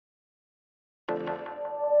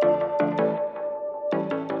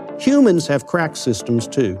Humans have crack systems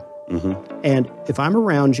too. And if I'm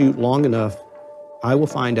around you long enough, I will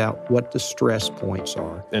find out what the stress points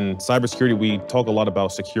are. In cybersecurity, we talk a lot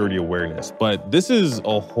about security awareness, but this is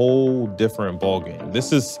a whole different ballgame.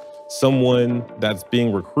 This is someone that's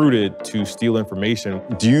being recruited to steal information.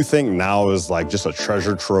 Do you think now is like just a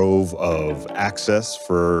treasure trove of access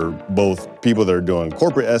for both people that are doing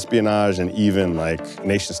corporate espionage and even like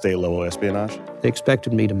nation-state level espionage? They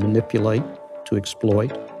expected me to manipulate, to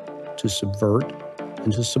exploit, to subvert,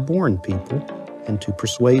 and to suborn people, and to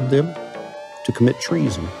persuade them to commit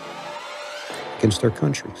treason against their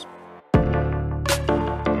countries.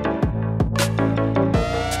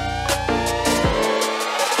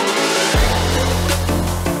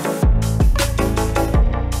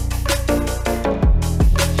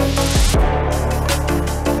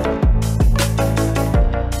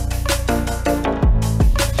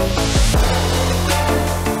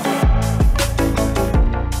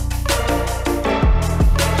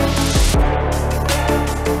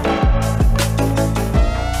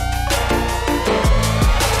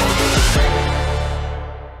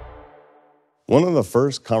 One of the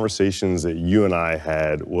first conversations that you and I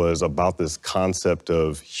had was about this concept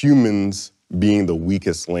of humans being the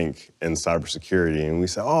weakest link in cybersecurity. And we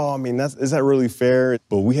said, oh, I mean, is that really fair?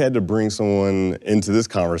 But we had to bring someone into this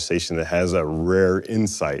conversation that has a rare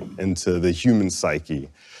insight into the human psyche.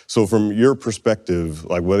 So from your perspective,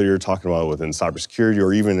 like whether you're talking about within cybersecurity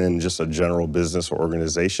or even in just a general business or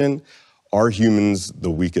organization, are humans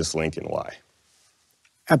the weakest link and why?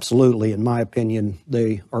 Absolutely, in my opinion,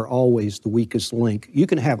 they are always the weakest link. You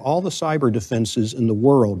can have all the cyber defenses in the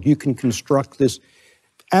world. You can construct this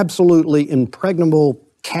absolutely impregnable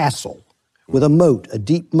castle with a moat, a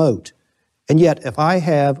deep moat. And yet, if I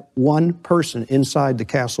have one person inside the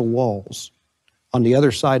castle walls, on the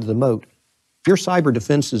other side of the moat, your cyber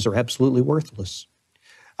defenses are absolutely worthless.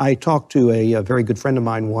 I talked to a very good friend of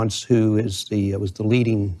mine once who was the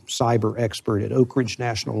leading cyber expert at Oak Ridge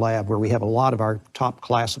National Lab, where we have a lot of our top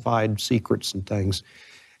classified secrets and things.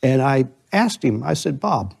 And I asked him, I said,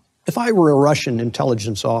 Bob, if I were a Russian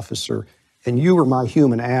intelligence officer and you were my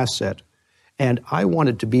human asset, and I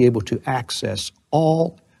wanted to be able to access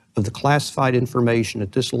all of the classified information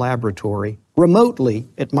at this laboratory remotely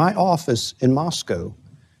at my office in Moscow,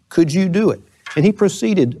 could you do it? And he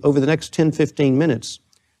proceeded over the next 10, 15 minutes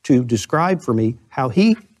to describe for me how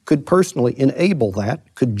he could personally enable that,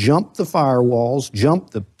 could jump the firewalls, jump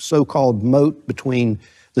the so-called moat between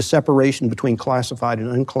the separation between classified and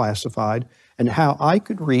unclassified, and how I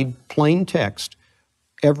could read plain text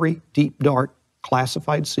every deep, dark,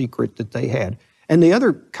 classified secret that they had. And the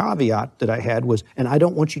other caveat that I had was, and I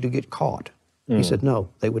don't want you to get caught. He said, no,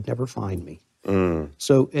 they would never find me.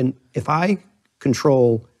 So, and if I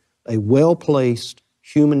control a well-placed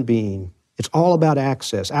human being, it's all about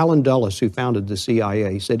access. Alan Dulles, who founded the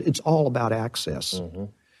CIA, said it's all about access.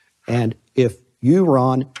 And if you,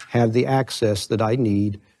 Ron, have the access that I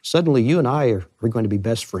need, suddenly you and I are going to be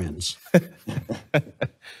best friends.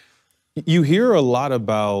 You hear a lot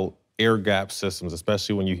about air gap systems,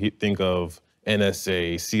 especially when you think of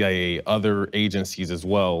NSA, CIA, other agencies as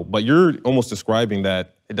well. But you're almost describing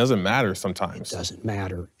that it doesn't matter sometimes. It doesn't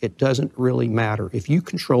matter. It doesn't really matter. If you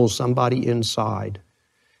control somebody inside,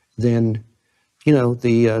 then, you know,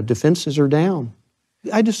 the defenses are down.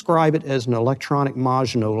 I describe it as an electronic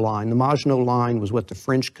Maginot Line. The Maginot Line was what the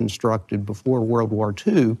French constructed before World War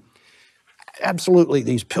II. Absolutely,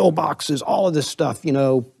 these pillboxes, all of this stuff, you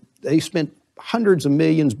know, they spent hundreds of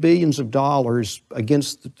millions, billions of dollars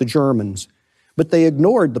against the Germans. But they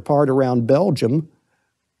ignored the part around Belgium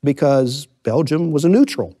because Belgium was a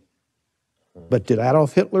neutral. But did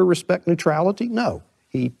Adolf Hitler respect neutrality? No.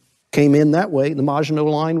 He came in that way. The Maginot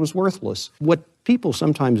Line was worthless. What people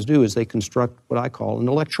sometimes do is they construct what I call an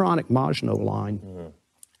electronic Maginot Line.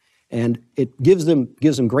 And it gives them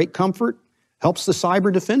great comfort, helps the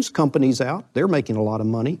cyber defense companies out. They're making a lot of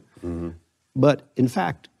money. But in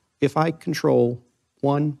fact, if I control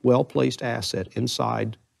one well-placed asset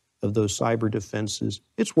inside of those cyber defenses,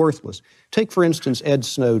 it's worthless. Take, for instance,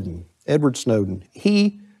 Edward Snowden.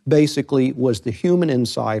 He basically was the human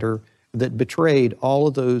insider that betrayed all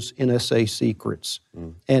of those NSA secrets.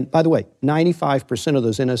 And by the way, 95% of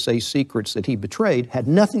those NSA secrets that he betrayed had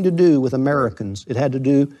nothing to do with Americans. It had to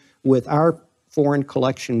do with our foreign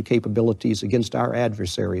collection capabilities against our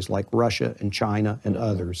adversaries like Russia and China and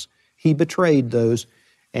others. He betrayed those,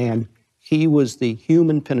 and he was the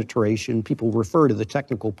human penetration. People refer to the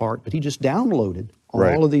technical part, but he just downloaded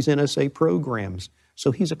all of these NSA programs.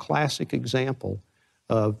 So he's a classic example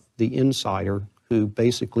of the insider who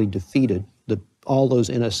basically defeated all those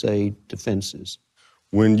NSA defenses.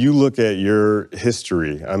 When you look at your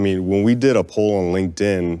history, I mean, when we did a poll on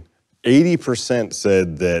LinkedIn, 80%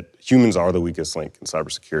 said that humans are the weakest link in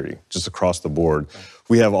cybersecurity, just across the board.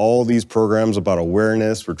 We have all these programs about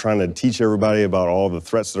awareness. We're trying to teach everybody about all the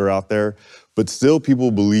threats that are out there, but still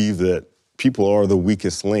people believe that people are the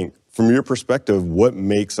weakest link. From your perspective, what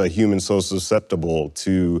makes a human so susceptible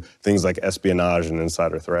to things like espionage and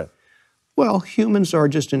insider threat? Well, humans are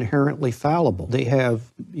just inherently fallible. They have,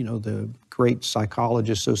 the great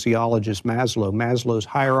psychologist, sociologist Maslow's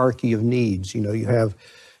hierarchy of needs.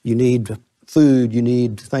 You need food, you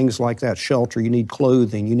need things like that, shelter, you need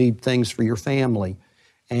clothing, you need things for your family.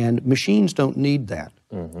 And machines don't need that.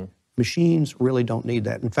 Mm-hmm. Machines really don't need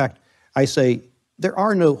that. In fact, I say there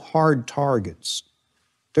are no hard targets.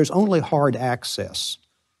 There's only hard access.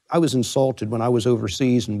 I was insulted when I was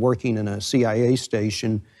overseas and working in a CIA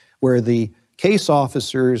station where the case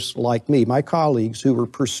officers like me, my colleagues who were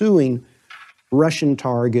pursuing Russian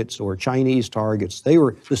targets or Chinese targets, they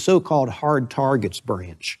were the so-called hard targets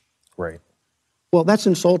branch. Right. Well, that's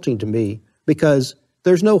insulting to me because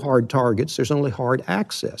there's no hard targets, there's only hard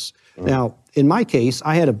access. Mm. Now, in my case,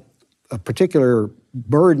 I had a particular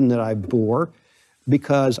burden that I bore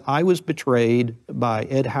because I was betrayed by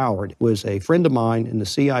Ed Howard, who was a friend of mine in the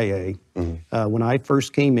CIA when I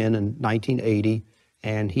first came in 1980,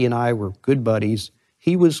 and he and I were good buddies.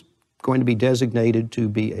 He was going to be designated to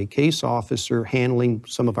be a case officer handling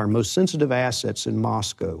some of our most sensitive assets in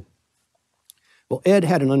Moscow. Well, Ed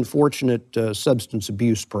had an unfortunate substance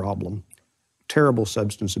abuse problem, terrible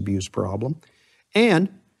substance abuse problem, and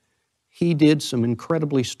he did some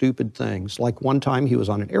incredibly stupid things. Like one time he was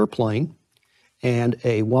on an airplane and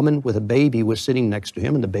a woman with a baby was sitting next to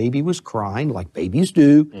him and the baby was crying like babies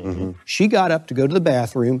do. Mm-hmm. She got up to go to the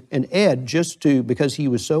bathroom and Ed, because he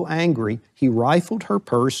was so angry, he rifled her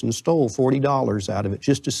purse and stole $40 out of it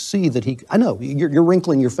just to see that I know, you're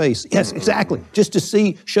wrinkling your face. Yes, exactly. Just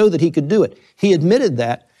to show that he could do it. He admitted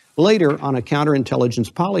that later on a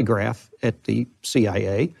counterintelligence polygraph at the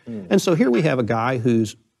CIA. And so here we have a guy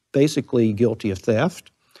who's basically guilty of theft,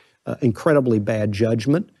 incredibly bad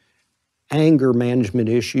judgment, anger management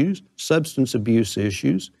issues, substance abuse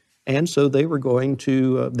issues, and so they were going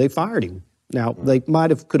to, they fired him. Now, they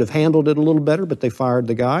could have handled it a little better, but they fired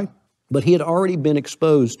the guy. But he had already been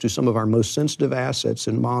exposed to some of our most sensitive assets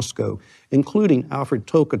in Moscow, including Alfred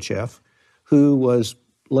Tolkachev, who was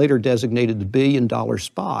later designated the billion-dollar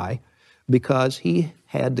spy because he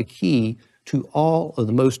had the key to all of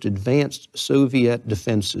the most advanced Soviet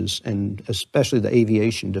defenses, and especially the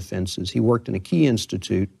aviation defenses. He worked in a key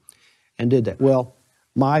institute and did that. Well,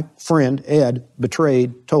 my friend, Ed,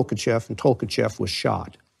 betrayed Tolkachev, and Tolkachev was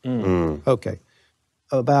shot. Okay.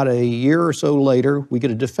 About a year or so later, we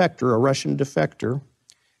get a defector, a Russian defector,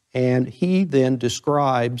 and he then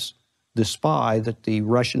describes the spy that the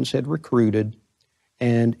Russians had recruited,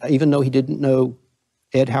 and even though he didn't know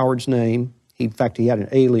Ed Howard's name, in fact, he had an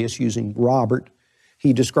alias using Robert,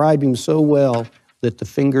 he described him so well that the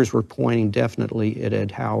fingers were pointing definitely at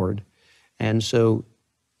Ed Howard. And so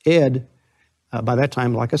Ed, by that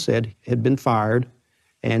time, like I said, had been fired,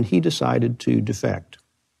 and he decided to defect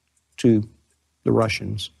to the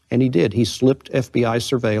Russians. And he did. He slipped FBI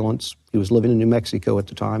surveillance. He was living in New Mexico at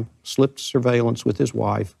the time, slipped surveillance with his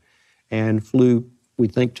wife, and flew, we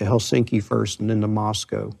think, to Helsinki first and then to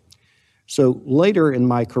Moscow. So later in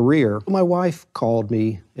my career, my wife called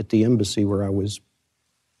me at the embassy where I was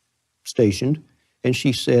stationed, and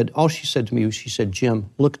she said, all she said to me was, she said, "Jim,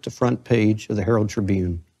 look at the front page of the Herald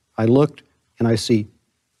Tribune." I looked, and I see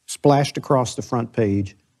splashed across the front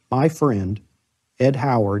page, my friend, Ed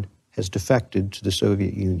Howard, has defected to the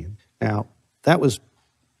Soviet Union. Now, that was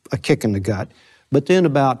a kick in the gut. But then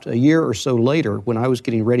about a year or so later, when I was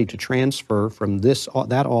getting ready to transfer from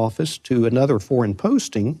that office to another foreign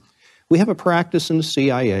posting, we have a practice in the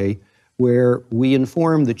CIA where we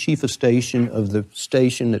inform the chief of station of the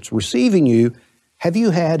station that's receiving you, have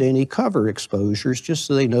you had any cover exposures, just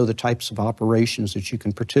so they know the types of operations that you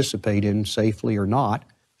can participate in safely or not,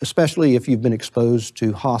 especially if you've been exposed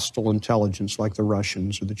to hostile intelligence like the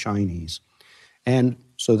Russians or the Chinese. And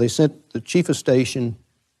so they sent the chief of station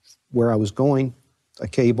where I was going a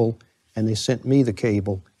cable, and they sent me the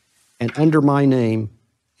cable, and under my name,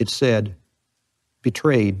 it said,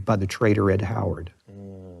 "Betrayed by the traitor Ed Howard."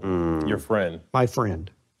 Your friend. My friend.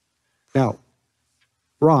 Now,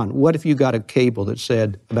 Ron, what if you got a cable that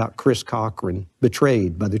said about Chris Cochran,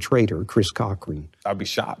 betrayed by the traitor Chris Cochran? I'd be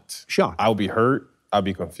shocked. Shocked. I would be hurt. I'd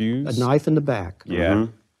be confused. A knife in the back. Yeah.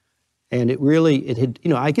 And it had,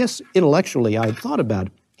 I guess intellectually I had thought about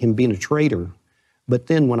him being a traitor, but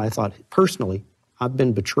then when I thought personally, I've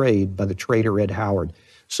been betrayed by the traitor Ed Howard.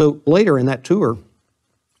 So later in that tour,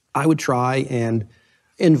 I would try and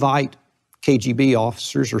invite KGB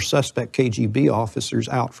officers or suspect KGB officers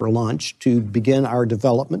out for lunch to begin our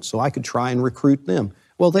development so I could try and recruit them.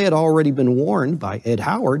 Well, they had already been warned by Ed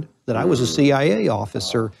Howard that I was a CIA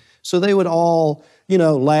officer, so they would all,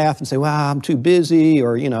 laugh and say, well, I'm too busy,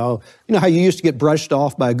 or, you know how you used to get brushed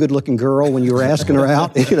off by a good-looking girl when you were asking her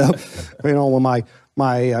out, when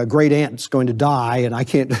my great aunt's going to die and I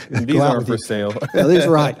can't These go out aren't with for sale. Yeah, these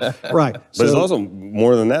are right. But it's also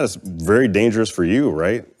more than that. It's very dangerous for you,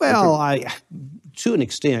 right? Well, to an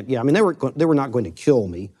extent, yeah. I mean, they were not going to kill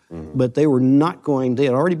me, but they were not going. They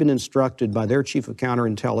had already been instructed by their chief of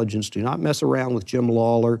counterintelligence, do not mess around with Jim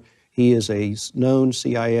Lawler. He is a known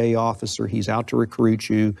CIA officer. He's out to recruit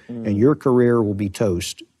you, and your career will be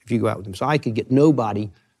toast if you go out with him. So I could get nobody.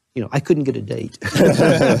 I couldn't get a date.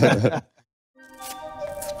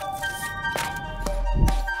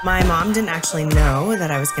 My mom didn't actually know that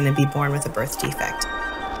I was going to be born with a birth defect.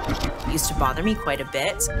 It used to bother me quite a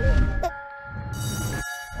bit.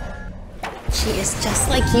 She is just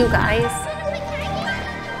like you guys.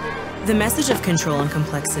 The message of control and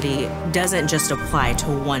complexity doesn't just apply to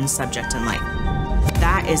one subject in life.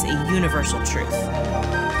 That is a universal truth.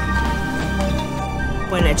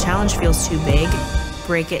 When a challenge feels too big,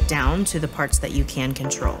 break it down to the parts that you can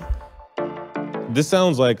control. This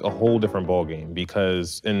sounds like a whole different ballgame,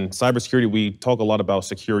 because in cybersecurity, we talk a lot about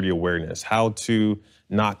security awareness, how to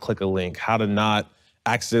not click a link, how to not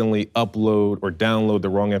accidentally upload or download the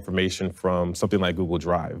wrong information from something like Google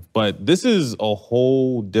Drive. But this is a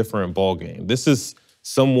whole different ballgame. This is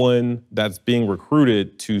someone that's being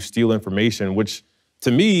recruited to steal information, which to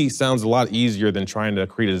me sounds a lot easier than trying to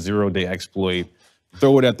create a zero-day exploit,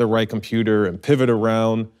 throw it at the right computer and pivot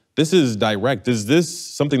around. This is direct. Is this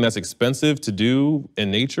something that's expensive to do in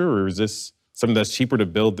nature, or is this something that's cheaper to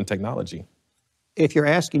build than technology? If you're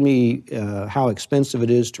asking me how expensive it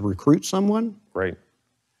is to recruit someone, Right.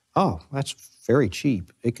 Oh, that's very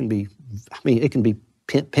cheap. It can be,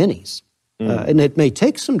 pennies. And it may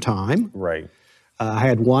take some time. Right. I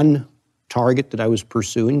had one target that I was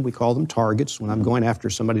pursuing. We call them targets when I'm going after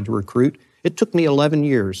somebody to recruit. It took me 11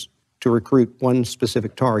 years to recruit one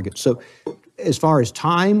specific target. So as far as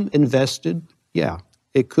time invested, yeah,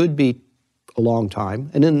 it could be a long time.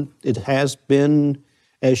 And then it has been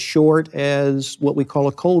as short as what we call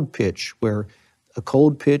a cold pitch, where a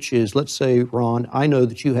cold pitch is, let's say, Ron, I know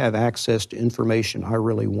that you have access to information I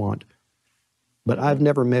really want, but I've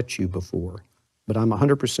never met you before, but I'm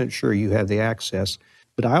 100% sure you have the access.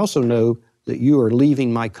 But I also know that you are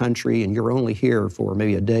leaving my country and you're only here for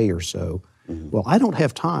maybe a day or so. Well, I don't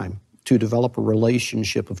have time to develop a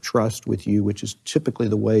relationship of trust with you, which is typically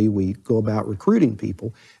the way we go about recruiting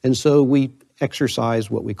people. And so we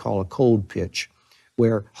exercise what we call a cold pitch,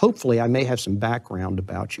 where hopefully I may have some background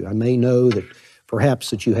about you. I may know that perhaps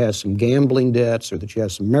that you have some gambling debts or that you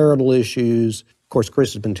have some marital issues. Of course,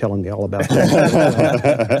 Chris has been telling me all about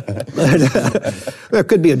that. There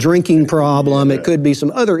could be a drinking problem. It could be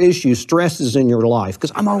some other issues, stresses in your life,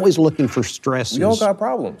 because I'm always looking for stresses. We all got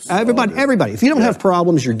problems. Everybody. If you don't have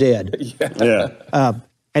problems, you're dead. Yeah.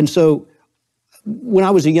 And so when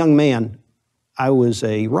I was a young man, I was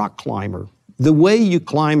a rock climber. The way you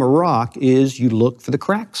climb a rock is you look for the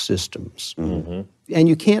crack systems. And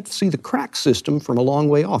you can't see the crack system from a long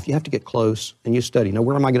way off. You have to get close and you study. Now,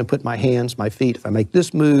 where am I going to put my hands, my feet? If I make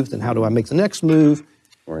this move, then how do I make the next move?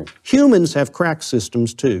 Right. Humans have crack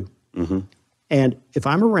systems too. And if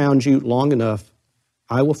I'm around you long enough,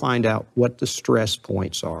 I will find out what the stress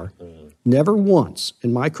points are. Never once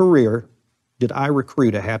in my career did I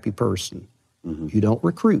recruit a happy person. You don't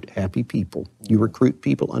recruit happy people. You recruit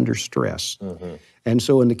people under stress. And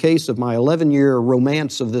so in the case of my 11-year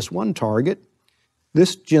romance of this one target,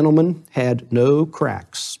 this gentleman had no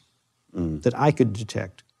cracks that I could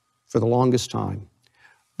detect for the longest time.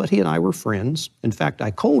 But he and I were friends. In fact, I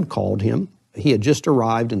cold called him. He had just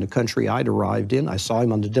arrived in the country I'd arrived in. I saw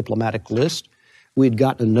him on the diplomatic list. We'd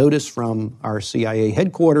gotten a notice from our CIA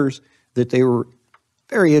headquarters that they were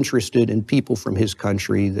very interested in people from his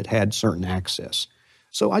country that had certain access.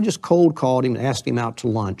 So I just cold called him and asked him out to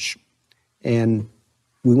lunch. And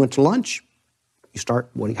we went to lunch.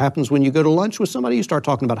 What happens when you go to lunch with somebody, you start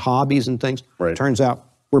talking about hobbies and things. Right. Turns out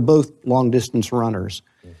we're both long distance runners.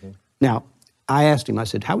 Now, I asked him, I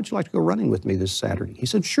said, how would you like to go running with me this Saturday? He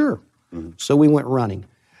said, sure. So we went running.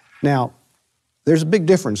 Now, there's a big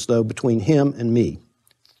difference though between him and me.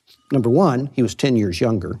 Number one, he was 10 years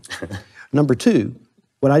younger. Number two,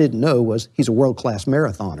 what I didn't know was he's a world-class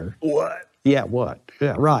marathoner. What? Yeah, what?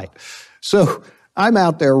 Yeah, right. So I'm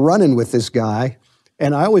out there running with this guy,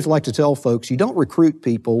 And I always like to tell folks, you don't recruit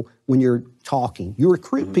people when you're talking. You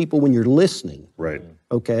recruit people when you're listening. Right.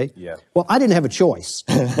 Okay? Yeah. Well, I didn't have a choice.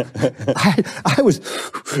 I was,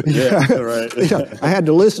 right. I had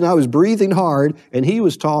to listen. I was breathing hard, and he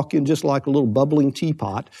was talking just like a little bubbling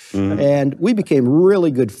teapot. And we became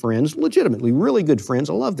really good friends, legitimately really good friends.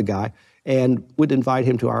 I love the guy, and would invite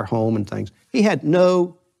him to our home and things. He had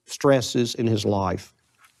no stresses in his life.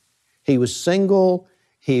 He was single.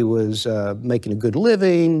 He was making a good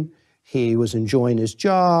living. He was enjoying his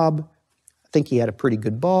job. I think he had a pretty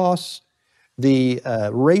good boss. The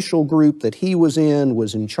racial group that he was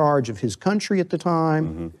in charge of his country at the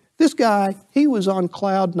time. This guy, he was on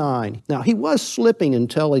cloud nine. Now, he was slipping and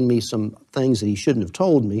telling me some things that he shouldn't have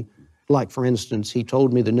told me. Like, for instance, he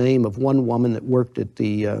told me the name of one woman that worked at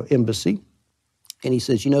the embassy. And he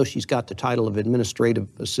says, you know, she's got the title of administrative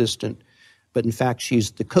assistant, but in fact,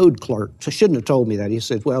 she's the code clerk. So shouldn't have told me that. He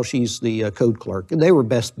said, well, she's the code clerk. And they were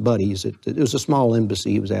best buddies. It was a small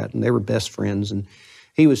embassy he was at, and they were best friends. And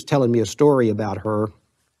he was telling me a story about her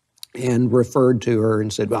and referred to her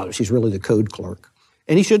and said, well, she's really the code clerk.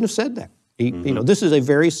 And he shouldn't have said that. You know, this is a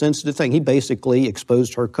very sensitive thing. He basically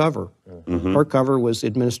exposed her cover. Her cover was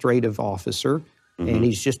administrative officer, and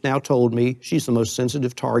he's just now told me she's the most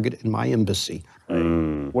sensitive target in my embassy.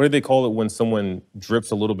 What do they call it when someone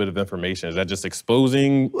drips a little bit of information? Is that just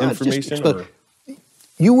exposing information?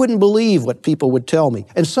 You wouldn't believe what people would tell me.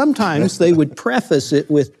 And sometimes they would preface it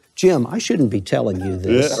with, Jim, I shouldn't be telling you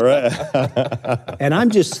this. And I'm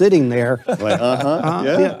just sitting there,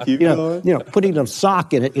 like, keep going. You know, putting a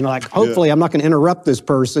sock in it, you know, like, hopefully I'm not going to interrupt this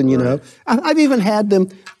person, you know. I've even had them,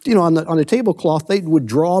 you know, on the tablecloth, they would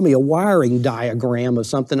draw me a wiring diagram of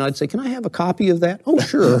something. I'd say, can I have a copy of that? Oh,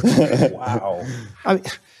 sure. Wow. I mean,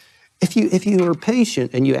 if you are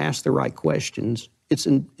patient and you ask the right questions, it's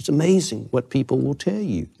amazing what people will tell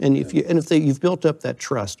you. And if you've built up that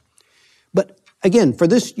trust. But again, for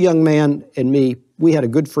this young man and me, we had a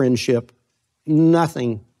good friendship.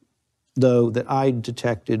 Nothing, though, that I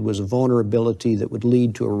detected was a vulnerability that would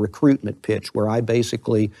lead to a recruitment pitch where I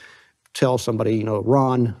basically tell somebody, you know,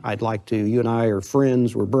 Ron, you and I are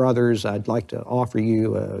friends, we're brothers, I'd like to offer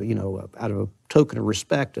you, you know, out of a token of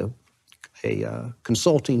respect, a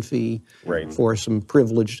consulting fee for some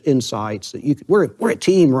privileged insights that you could, we're a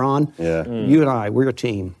team, Ron. Yeah. You and I, we're a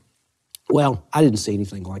team. Well, I didn't see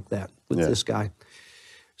anything like that with this guy.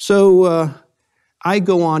 So I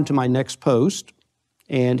go on to my next post,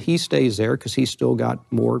 and he stays there because he's still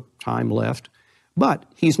got more time left, but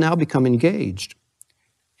he's now become engaged.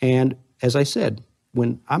 And as I said,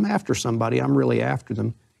 when I'm after somebody, I'm really after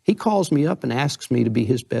them. He calls me up and asks me to be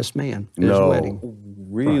his best man at his wedding.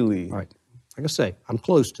 Really? Right. Like I say, I'm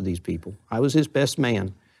close to these people. I was his best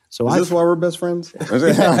man. So Is this why we're best friends?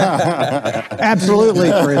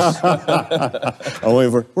 Absolutely, Chris. I'm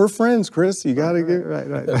waiting for, we're friends, Chris. You got to get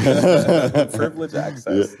right. Privilege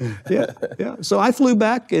access. Yeah. So I flew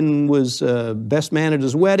back and was best man at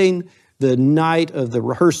his wedding. The night of the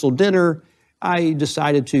rehearsal dinner, I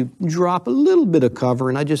decided to drop a little bit of cover,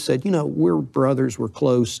 and I just said, you know, we're brothers, we're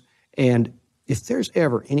close, and if there's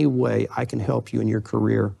ever any way I can help you in your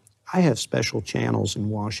career, I have special channels in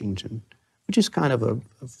Washington, which is kind of a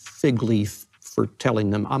fig leaf for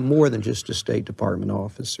telling them I'm more than just a State Department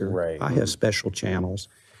officer. Right. I have special channels.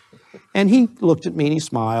 And he looked at me and he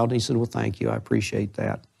smiled and he said, well, thank you, I appreciate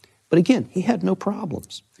that. But again, he had no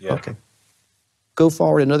problems. Yeah. Okay. Go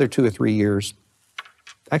forward another 2 or 3 years,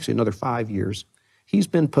 actually another 5 years. He's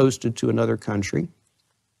been posted to another country,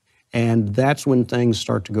 and that's when things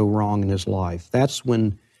start to go wrong in his life. That's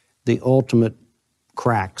when the ultimate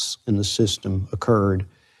cracks in the system occurred.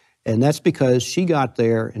 And that's because she got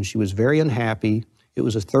there and she was very unhappy. It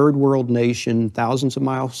was a third world nation, thousands of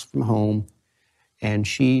miles from home. And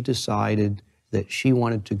she decided that she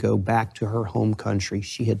wanted to go back to her home country.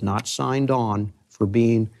 She had not signed on for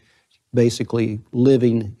being basically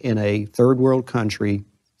living in a third world country,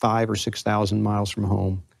 5,000 or 6,000 miles from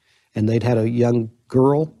home. And they'd had a young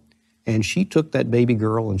girl, and she took that baby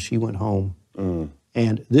girl and she went home.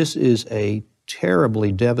 And this is a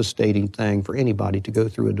terribly devastating thing for anybody to go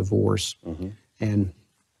through a divorce. And,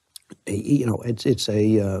 you know, it's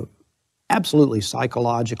a absolutely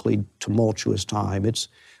psychologically tumultuous time. It's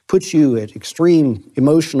puts you at extreme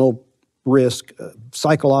emotional risk,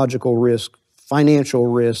 psychological risk, financial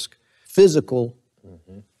risk, physical.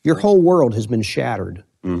 Your whole world has been shattered.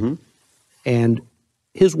 And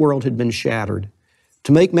his world had been shattered.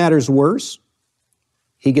 To make matters worse,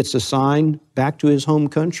 he gets assigned back to his home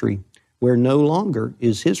country, where no longer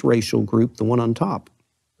is his racial group the one on top.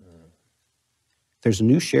 There's a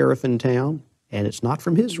new sheriff in town, and it's not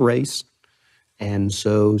from his race. And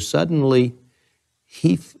so suddenly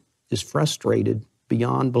He is frustrated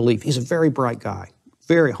beyond belief. He's a very bright guy,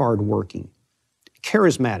 very hardworking,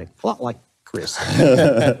 charismatic, a lot like Chris.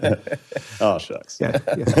 Oh, shucks. Yeah,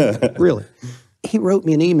 really. He wrote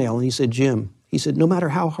me an email and he said, Jim, he said, no matter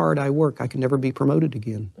how hard I work, I can never be promoted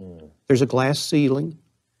again. There's a glass ceiling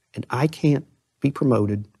and I can't be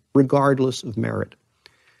promoted regardless of merit.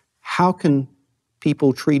 How can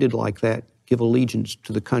people treated like that give allegiance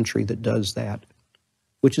to the country that does that?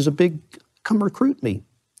 Which is a big, come recruit me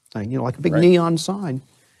thing, like a big neon sign.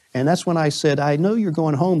 And that's when I said, I know you're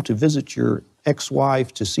going home to visit your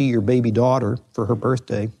ex-wife to see your baby daughter for her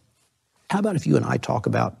birthday. How about if you and I talk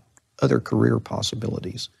about other career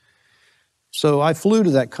possibilities? So I flew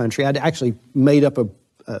to that country. I'd actually made up a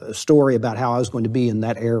story about how I was going to be in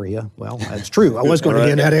that area. Well, that's true. I was going to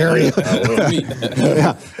be in that area.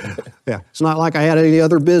 Yeah. It's not like I had any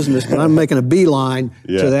other business, but I'm making a beeline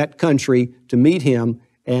to that country to meet him.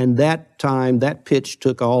 And that time, that pitch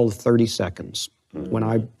took all of 30 seconds. When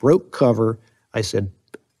I broke cover, I said,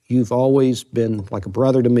 you've always been like a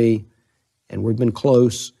brother to me, and we've been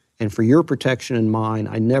close. And for your protection and mine,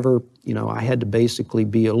 I never, I had to basically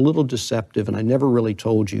be a little deceptive, and I never really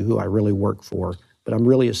told you who I really work for. But I'm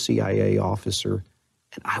really a CIA officer,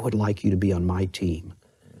 and I would like you to be on my team.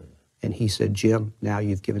 And he said, Jim, now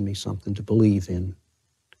you've given me something to believe in.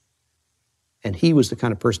 And he was the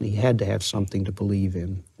kind of person he had to have something to believe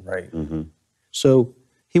in. Right. So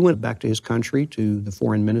he went back to his country, to the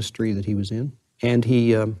foreign ministry that he was in, and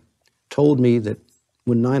he told me that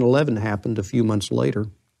when 9/11 happened a few months later,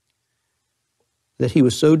 that he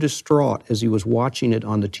was so distraught as he was watching it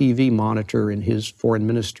on the TV monitor in his foreign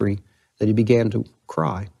ministry that he began to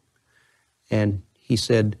cry. And he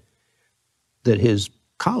said that his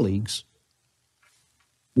colleagues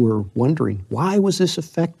were wondering, why was this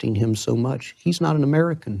affecting him so much? He's not an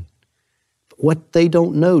American. But what they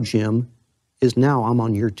don't know, Jim, is now I'm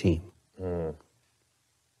on your team.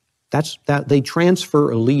 That's that they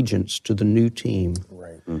transfer allegiance to the new team.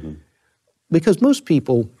 Right. Because most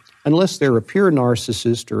people, unless they're a pure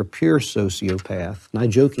narcissist or a pure sociopath, and I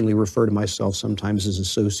jokingly refer to myself sometimes as a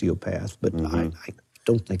sociopath, but I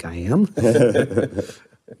don't think I am.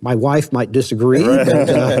 My wife might disagree,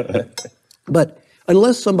 but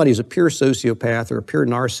unless somebody's a pure sociopath or a pure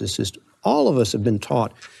narcissist, all of us have been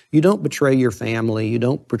taught, you don't betray your family, you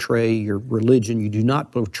don't betray your religion, you do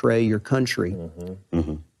not betray your country.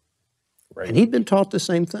 Right. And he'd been taught the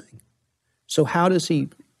same thing. So how does he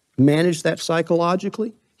manage that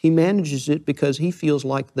psychologically? He manages it because he feels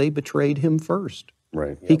like they betrayed him first.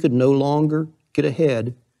 Right. He could no longer get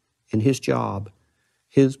ahead in his job.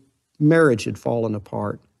 His marriage had fallen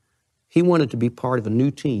apart. He wanted to be part of a new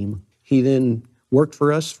team. He then worked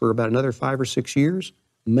for us for about another 5 or 6 years,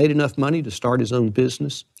 made enough money to start his own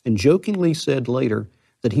business, and jokingly said later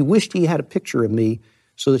that he wished he had a picture of me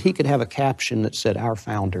so that he could have a caption that said, our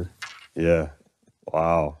founder. Yeah.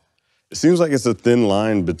 Wow. It seems like it's a thin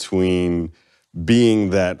line between being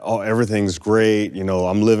that, oh, everything's great,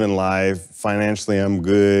 I'm living life, financially I'm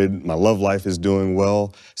good, my love life is doing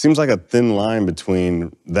well. Seems like a thin line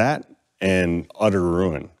between that and utter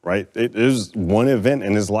ruin, right? It is one event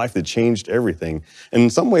in his life that changed everything. And in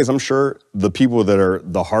some ways, I'm sure the people that are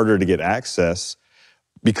the harder to get access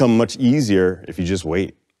become much easier if you just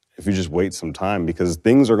wait. If you just wait some time, because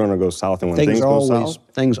things are going to go south, and when things go south,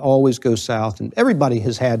 things always go south, and everybody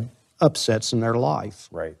has had upsets in their life.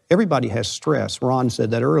 Right. Everybody has stress. Ron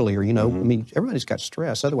said that earlier. I mean, everybody's got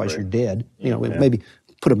stress. Otherwise, you're dead. Maybe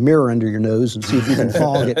put a mirror under your nose and see if you can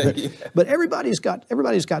fog it. But everybody's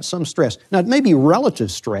got some stress. Now, it may be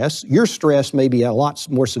relative stress. Your stress may be a lot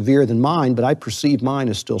more severe than mine, but I perceive mine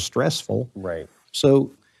as still stressful. Right.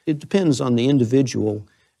 So it depends on the individual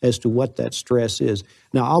as to what that stress is.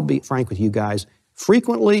 Now, I'll be frank with you guys.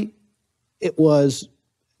 Frequently, it was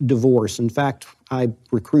divorce. In fact, I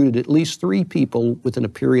recruited at least 3 people within a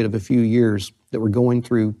period of a few years that were going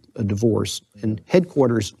through a divorce. And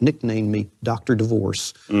headquarters nicknamed me Dr.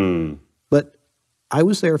 Divorce. But I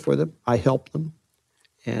was there for them. I helped them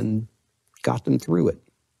and got them through it.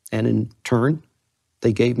 And in turn,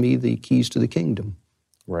 they gave me the keys to the kingdom.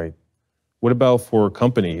 Right. What about for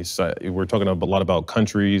companies? We're talking a lot about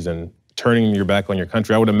countries and turning your back on your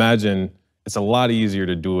country. I would imagine it's a lot easier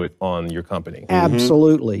to do it on your company.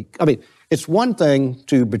 Absolutely. I mean, it's one thing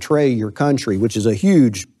to betray your country, which is a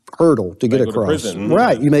huge hurdle to get across. Go to prison.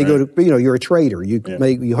 Right. You may go to, you're a traitor.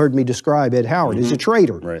 You heard me describe Ed Howard as a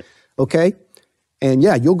traitor. Right. Okay? And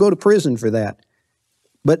yeah, you'll go to prison for that.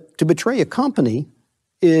 But to betray a company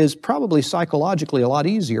is probably psychologically a lot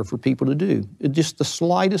easier for people to do. Just the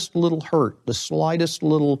slightest little hurt, the slightest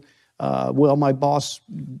little well, my boss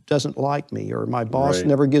doesn't like me, or my boss Right.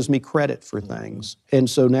 never gives me credit for things. And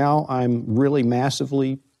so now I'm really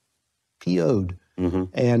massively PO'd.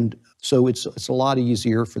 And so it's a lot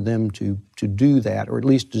easier for them to do that, or at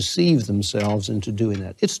least deceive themselves into doing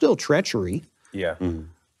that. It's still treachery, Yeah.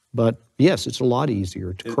 but yes, it's a lot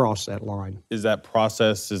easier to cross that line. Is that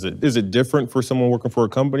process, is it different for someone working for a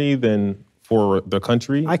company than for the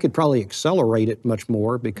country? I could probably accelerate it much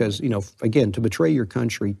more because, you know, again, to betray your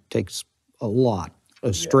country takes a lot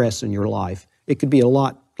of stress in your life. It could be a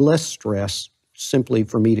lot less stress simply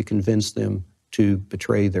for me to convince them to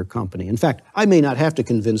betray their company. In fact, I may not have to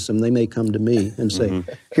convince them. They may come to me and say,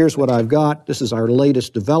 here's what I've got. This is our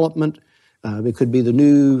latest development. It could be the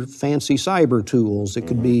new fancy cyber tools. It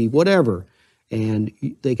could be whatever. And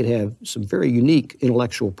they could have some very unique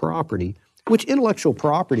intellectual property, which intellectual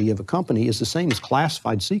property of a company is the same as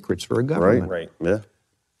classified secrets for a government. Right. Yeah.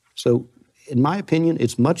 So in my opinion,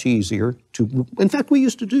 it's much easier to, in fact, we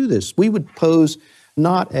used to do this. We would pose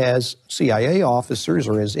not as CIA officers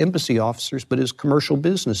or as embassy officers, but as commercial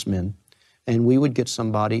businessmen. And we would get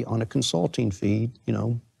somebody on a consulting fee, you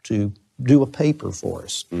know, to do a paper for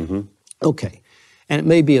us. Okay. And it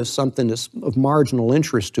may be of something that's of marginal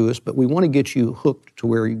interest to us, but we want to get you hooked to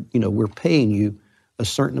where, you know, we're paying you a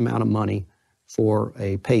certain amount of money for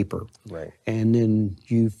a paper. Right. And then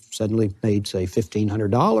you've suddenly made, say,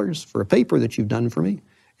 $1,500 for a paper that you've done for me.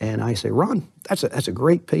 And I say, Ron, that's a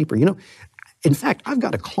great paper. You know, in fact, I've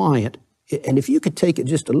got a client, and if you could take it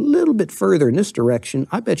just a little bit further in this direction,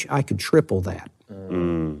 I bet you I could triple that.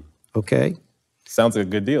 Okay? Sounds like a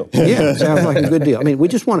good deal. Yeah, sounds like a good deal. I mean, we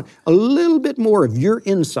just want a little bit more of your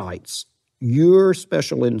insights, your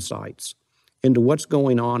special insights into what's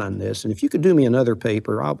going on this. And if you could do me another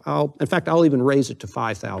paper, in fact, I'll even raise it to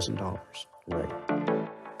 $5,000.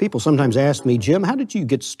 Right. People sometimes ask me, Jim, how did you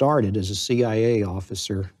get started as a CIA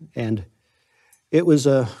officer? And it was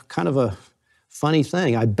a kind of a funny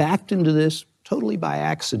thing. I backed into this totally by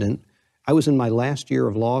accident. I was in my last year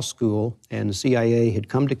of law school, and the CIA had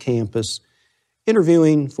come to campus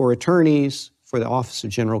interviewing for attorneys for the Office of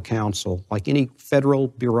General Counsel. Like any federal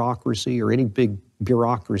bureaucracy or any big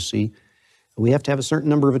bureaucracy, we have to have a certain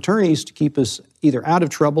number of attorneys to keep us either out of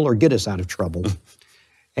trouble or get us out of trouble.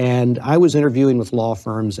 And I was interviewing with law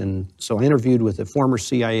firms, and so I interviewed with a former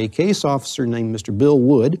CIA case officer named Mr. Bill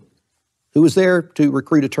Wood, who was there to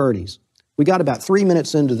recruit attorneys. We got about 3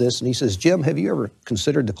 minutes into this, and he says, Jim, have you ever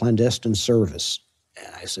considered the clandestine service? And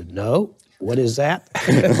I said, no. What is that?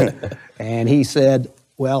 And he said,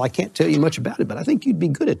 well, I can't tell you much about it, but I think you'd be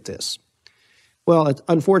good at this. Well,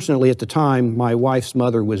 unfortunately, at the time, my wife's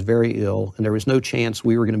mother was very ill, and there was no chance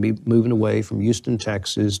we were going to be moving away from Houston,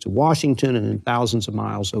 Texas to Washington and then thousands of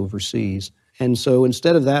miles overseas. And so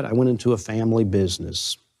instead of that, I went into a family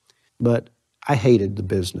business. But I hated the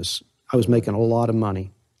business. I was making a lot of money,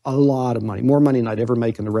 more money than I'd ever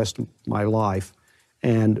make in the rest of my life,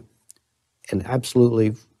 and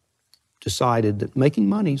absolutely decided that making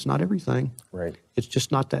money is not everything. Right. It's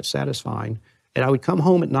just not that satisfying. And I would come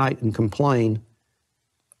home at night and complain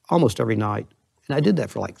almost every night. And I did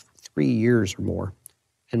that for like 3 years or more.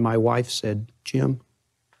 And my wife said, Jim,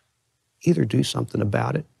 either do something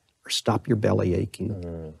about it or stop your belly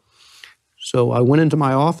aching. So I went into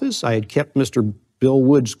my office. I had kept Mr. Bill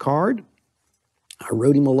Wood's card. I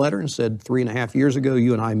wrote him a letter and said, 3.5 years ago,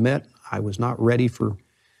 you and I met. I was not ready for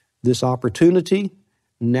this opportunity.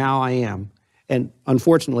 Now I am. And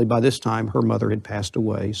unfortunately, by this time, her mother had passed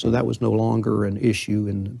away, so that was no longer an issue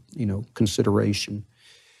in, you know, consideration.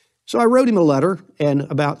 So I wrote him a letter, and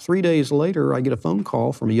about 3 days later, I get a phone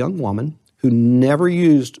call from a young woman who never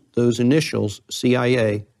used those initials,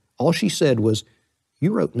 CIA. All she said was,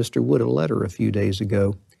 you wrote Mr. Wood a letter a few days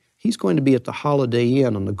ago. He's going to be at the Holiday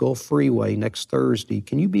Inn on the Gulf Freeway next Thursday.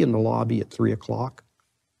 Can you be in the lobby at 3 o'clock?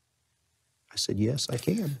 I said, yes, I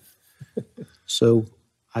can. So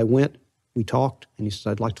I went, we talked, and he said,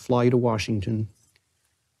 I'd like to fly you to Washington.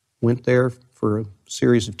 Went there for a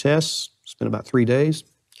series of tests, spent about 3 days,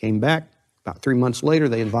 came back. About 3 months later,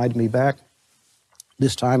 they invited me back.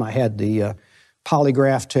 This time I had the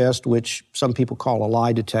polygraph test, which some people call a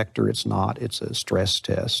lie detector. It's not, it's a stress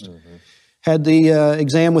test. Had the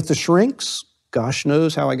exam with the shrinks. Gosh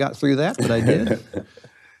knows how I got through that, but I did.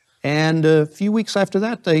 And a few weeks after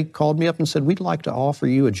that, they called me up and said, we'd like to offer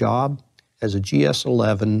you a job as a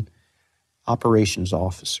GS-11 operations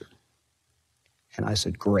officer. And I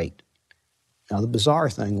said, great. Now, the bizarre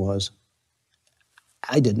thing was,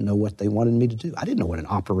 I didn't know what they wanted me to do. I didn't know what an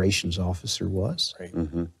operations officer was.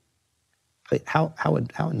 Right. How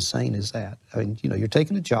insane is that? I mean, you know, you're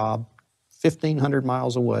taking a job 1,500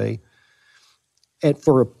 miles away,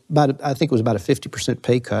 for about, I think it was about a 50%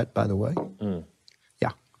 pay cut, by the way.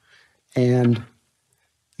 Yeah. And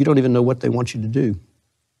you don't even know what they want you to do.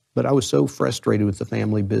 But I was so frustrated with the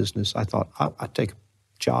family business, I thought I'd take a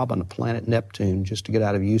job on the planet Neptune just to get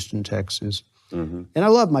out of Houston, Texas. And I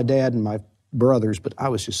love my dad and my brothers, but I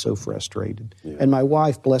was just so frustrated. And my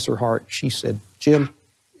wife, bless her heart, she said, Jim,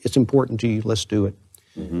 it's important to you, let's do it.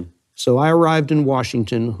 So I arrived in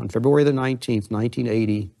Washington on February the 19th,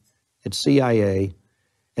 1980, at CIA,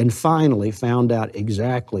 and finally found out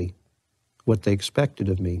exactly what they expected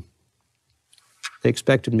of me. They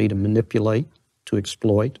expected me to manipulate, to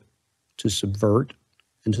exploit, to subvert,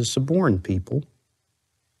 and to suborn people,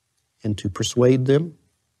 and to persuade them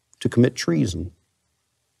to commit treason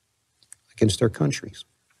against their countries,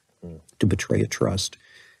 to betray a trust.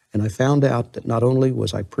 And I found out that not only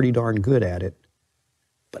was I pretty darn good at it,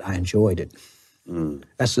 but I enjoyed it.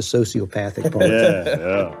 That's the sociopathic part.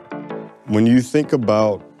 Yeah. When you think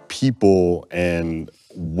about people and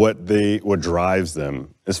what drives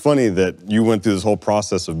them, it's funny that you went through this whole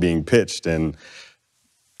process of being pitched, and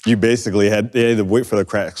you basically had to wait for the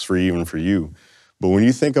cracks for you. But when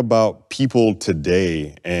you think about people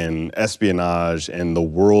today and espionage and the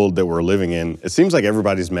world that we're living in, it seems like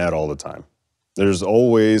everybody's mad all the time. There's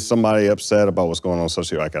always somebody upset about what's going on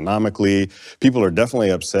socioeconomically. People are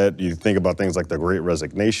definitely upset. You think about things like the Great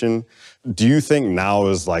Resignation. Do you think now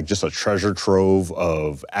is like just a treasure trove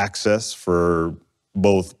of access for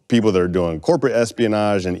both people that are doing corporate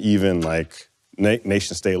espionage and even like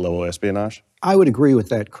nation state level espionage? I would agree with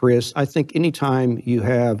that, Chris. I think anytime you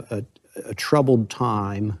have a troubled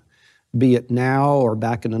time, be it now or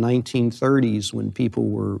back in the 1930s when people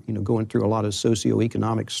were going through a lot of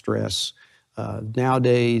socioeconomic stress,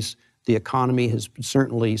 nowadays the economy has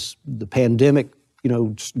certainly, the pandemic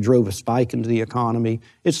drove a spike into the economy.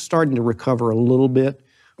 It's starting to recover a little bit.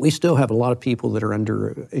 We still have a lot of people that are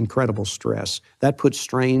under incredible stress. That puts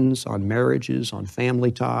strains on marriages, on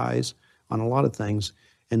family ties, on a lot of things.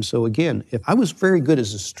 And so again, if I was very good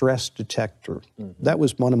as a stress detector, that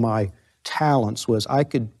was one of my talents, was I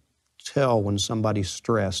could tell when somebody's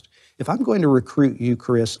stressed. If I'm going to recruit you,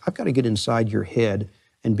 Chris, I've got to get inside your head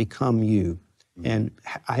and become you. And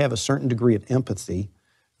I have a certain degree of empathy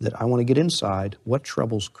that I want to get inside. What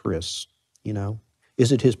troubles Chris?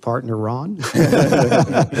 Is it his partner, Ron?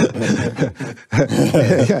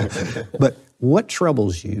 But what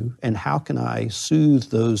troubles you, and how can I soothe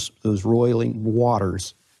those roiling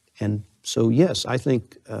waters? And so, yes, I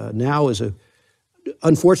think now is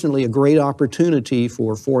unfortunately a great opportunity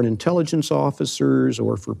for foreign intelligence officers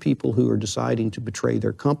or for people who are deciding to betray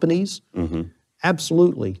their companies.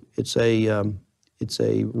 Absolutely, it's a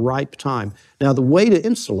ripe time. Now, the way to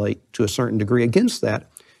insulate to a certain degree against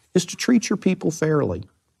that is to treat your people fairly,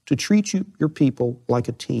 to treat your people like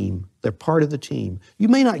a team. They're part of the team. You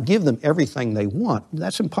may not give them everything they want.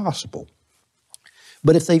 That's impossible.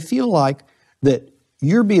 But if they feel like that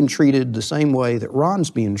you're being treated the same way that Ron's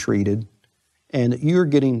being treated, and that you're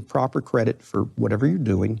getting proper credit for whatever you're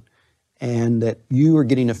doing, and that you are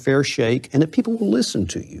getting a fair shake, and that people will listen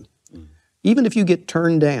to you. Even if you get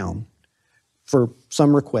turned down for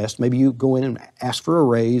some request, maybe you go in and ask for a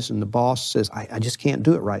raise and the boss says, I just can't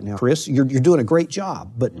do it right now. Chris, you're doing a great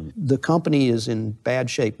job, but the company is in bad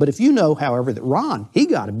shape. But if you know, however, that Ron, he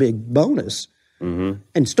got a big bonus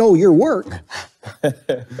and stole your work,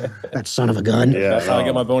 that son of a gun. Yeah, that's how I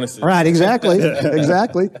get my bonuses. Right, exactly,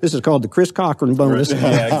 exactly. This is called the Chris Cochran bonus.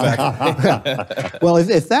 Yeah, exactly. Well,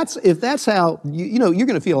 if that's how, you're going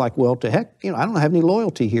to feel like, well, to heck, I don't have any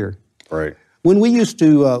loyalty here. Right. When we used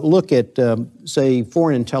to look at, say,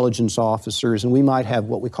 foreign intelligence officers, and we might have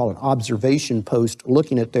what we call an observation post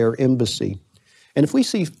looking at their embassy. And if we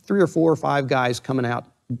see 3 or 4 or 5 guys coming out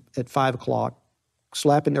at 5 o'clock,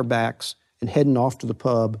 slapping their backs and heading off to the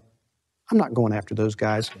pub, I'm not going after those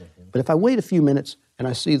guys. But if I wait a few minutes and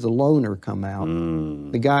I see the loner come out,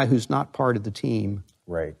 the guy who's not part of the team,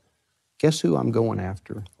 Right. guess who I'm going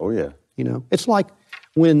after? Oh, yeah. It's like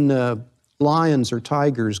when lions or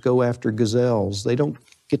tigers go after gazelles. They don't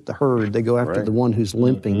get the herd. They go after the one who's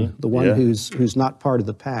limping, the one who's not part of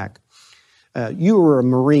the pack. You were a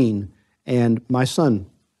Marine, and my son,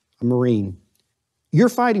 a Marine. You're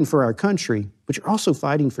fighting for our country, but you're also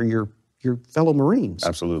fighting for your fellow Marines.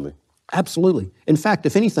 Absolutely. Absolutely. In fact,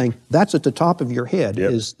 if anything, that's at the top of your head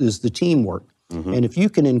is the teamwork. And if you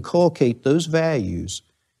can inculcate those values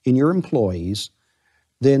in your employees,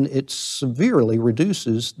 then it severely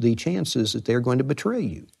reduces the chances that they're going to betray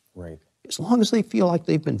you. Right. As long as they feel like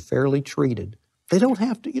they've been fairly treated. You don't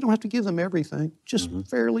have to give them everything. Just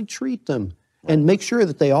fairly treat them and make sure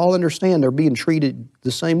that they all understand they're being treated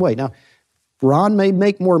the same way. Now, Ron may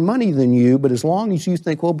make more money than you, but as long as you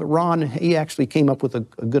think, well, but Ron, he actually came up with a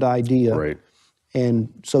good idea. Right.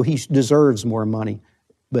 And so he deserves more money.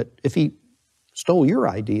 But if he stole your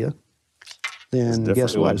idea, then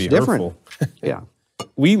guess what? It's different. Yeah.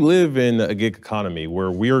 We live in a gig economy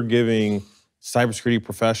where we are giving cybersecurity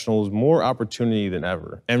professionals more opportunity than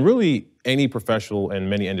ever. And really any professional in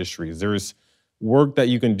many industries. There's work that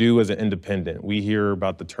you can do as an independent. We hear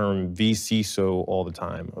about the term vCISO all the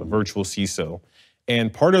time, a virtual CISO.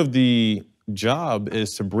 And part of the job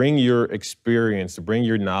is to bring your experience, to bring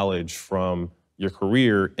your knowledge from your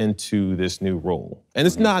career into this new role. And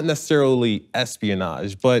it's not necessarily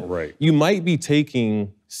espionage, but you might be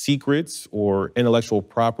taking secrets or intellectual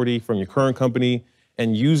property from your current company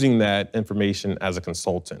and using that information as a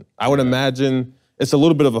consultant. I would imagine it's a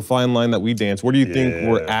little bit of a fine line that we dance. Where do you think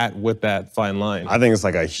we're at with that fine line? I think it's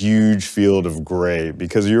like a huge field of gray,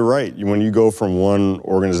 because you're right. When you go from one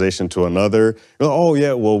organization to another, you're like, oh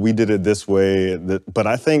yeah, well, we did it this way. But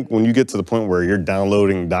I think when you get to the point where you're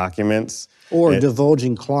downloading documents, or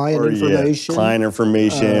divulging client information. Client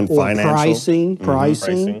information, or financial.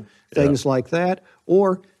 pricing, things like that.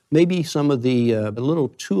 Or maybe some of the little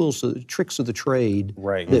tools, the tricks of the trade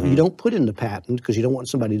that you don't put in the patent because you don't want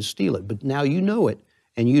somebody to steal it. But now you know it,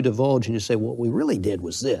 and you divulge and you say, what we really did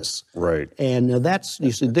was this. Right. And that's,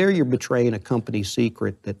 you see, there you're betraying a company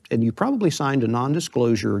secret, and you probably signed a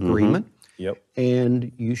non-disclosure agreement. Yep.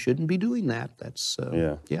 And you shouldn't be doing that. That's,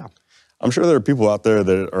 yeah. I'm sure there are people out there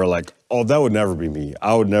that are like, oh, that would never be me.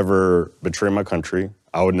 I would never betray my country.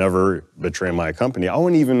 I would never betray my company. I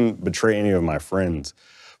wouldn't even betray any of my friends.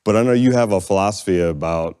 But I know you have a philosophy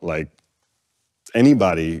about, like,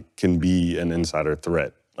 anybody can be an insider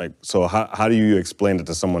threat. Like, so how do you explain it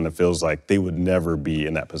to someone that feels like they would never be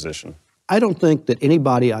in that position? I don't think that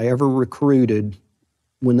anybody I ever recruited,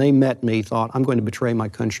 when they met me, thought, I'm going to betray my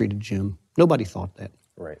country to Jim. Nobody thought that.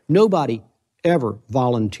 Right. Nobody ever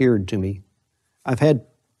volunteered to me. I've had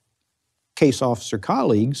case officer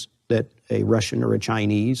colleagues that a Russian or a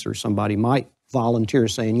Chinese or somebody might volunteer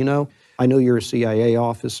saying, you know you're a CIA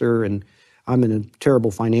officer and I'm in a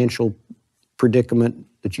terrible financial predicament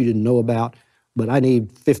that you didn't know about, but I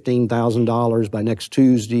need $15,000 by next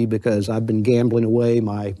Tuesday because I've been gambling away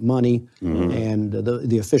my money and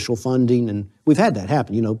the official funding. And we've had that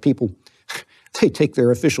happen. You know, people, they take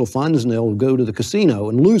their official funds and they'll go to the casino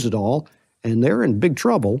and lose it all, and they're in big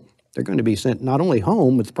trouble. They're going to be sent not only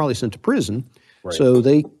home, it's probably sent to prison. Right. So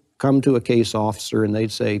they come to a case officer and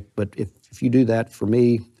they'd say, but if you do that for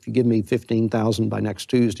me, if you give me $15,000 by next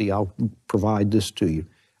Tuesday, I'll provide this to you.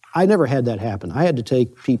 I never had that happen. I had to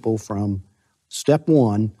take people from step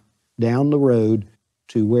one down the road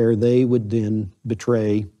to where they would then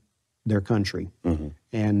betray their country.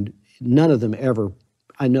 And none of them ever,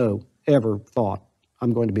 I know, ever thought,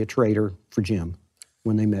 I'm going to be a traitor for Jim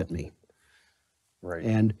when they met me. Right.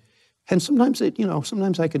 And sometimes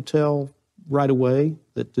sometimes I could tell right away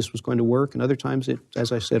that this was going to work, and other times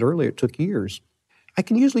as I said earlier, it took years. I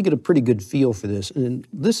can usually get a pretty good feel for this, and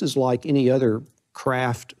this is like any other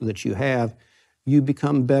craft that you have. You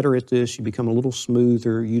become better at this, you become a little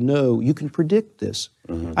smoother, you can predict this.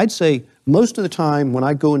 I'd say most of the time when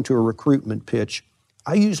I go into a recruitment pitch,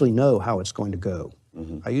 I usually know how it's going to go.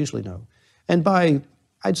 I usually know. And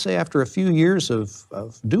I'd say after a few years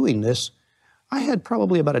of doing this, I had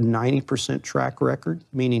probably about a 90% track record,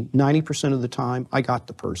 meaning 90% of the time I got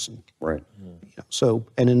the person. Right. So,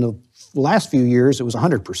 and in the last few years, it was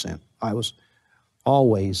 100%. I was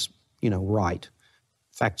always, right.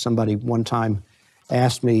 In fact, somebody one time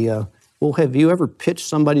asked me, well, have you ever pitched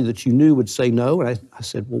somebody that you knew would say no? And I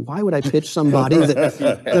said, well, why would I pitch somebody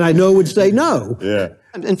that I know would say no? Yeah.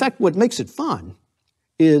 In fact, what makes it fun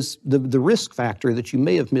is the risk factor that you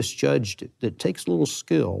may have misjudged it, that takes a little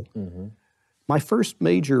skill. My first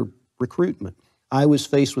major recruitment, I was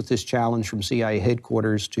faced with this challenge from CIA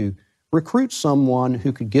headquarters to recruit someone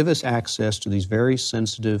who could give us access to these very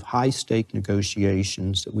sensitive, high-stake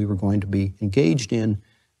negotiations that we were going to be engaged in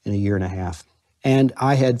a year and a half. And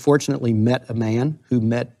I had fortunately met a man who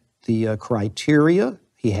met the criteria.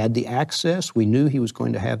 He had the access. We knew he was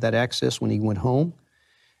going to have that access when he went home.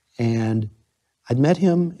 And I'd met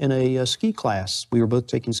him in a ski class. We were both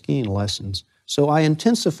taking skiing lessons. So I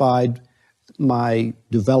intensified my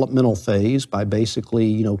developmental phase by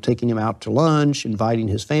basically, taking him out to lunch, inviting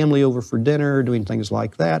his family over for dinner, doing things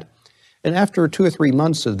like that. And after 2 or 3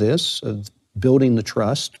 months of this, of building the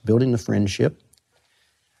trust, building the friendship,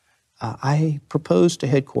 I proposed to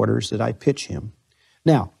headquarters that I pitch him.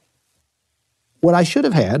 Now, what I should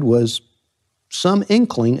have had was some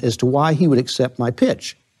inkling as to why he would accept my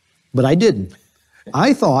pitch, but I didn't.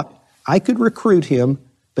 I thought I could recruit him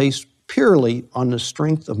based purely on the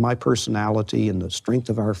strength of my personality and the strength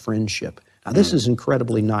of our friendship. Now, this is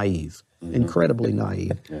incredibly naive, incredibly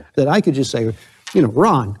naive, that I could just say, you know,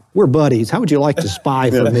 Ron, we're buddies. How would you like to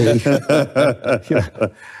spy for me? You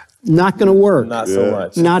know, not going to work. Not so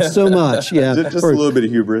much. Not so much, yeah. Just a little bit of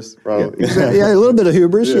hubris, probably. Yeah, a little bit of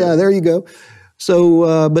hubris. Yeah, there you go.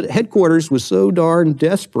 So, but headquarters was so darn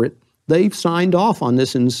desperate, they signed off on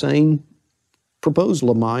this insane proposal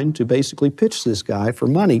of mine to basically pitch this guy for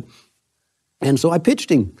money. And so I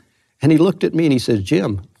pitched him, and he looked at me and he says,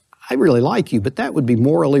 Jim, I really like you, but that would be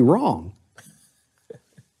morally wrong.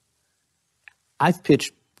 I've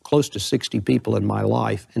pitched close to 60 people in my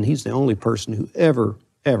life, and he's the only person who ever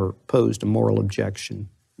posed a moral objection.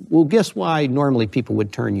 Well, guess why normally people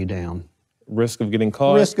would turn you down? Risk of getting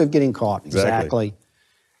caught? Risk of getting caught, exactly.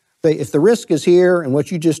 If the risk is here and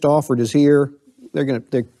what you just offered is here,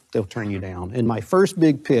 they'll turn you down. In my first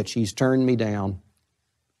big pitch, he's turned me down.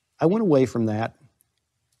 I went away from that,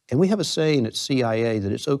 and we have a saying at CIA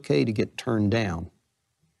that it's okay to get turned down,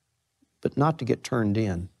 but not to get turned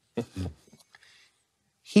in.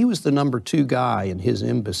 He was the number 2 guy in his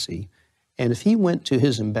embassy, and if he went to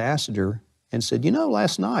his ambassador and said, you know,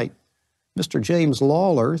 last night, Mr. James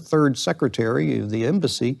Lawler, 3rd Secretary of the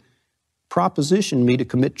embassy, propositioned me to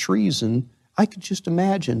commit treason, I could just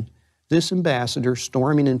imagine this ambassador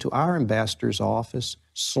storming into our ambassador's office,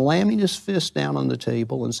 slamming his fist down on the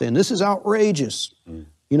table and saying, this is outrageous.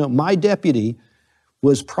 You know, my deputy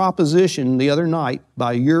was propositioned the other night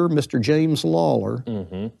by your Mr. James Lawler.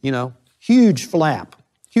 You know, huge flap,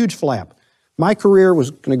 huge flap. My career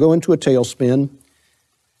was going to go into a tailspin.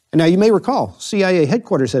 And now you may recall, CIA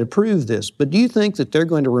headquarters had approved this, but do you think that they're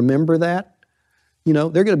going to remember that? You know,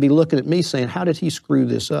 they're going to be looking at me saying, how did he screw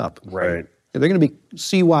this up? Right. They're going to be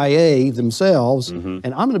CYA themselves, and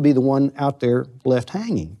I'm going to be the one out there left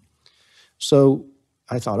hanging. So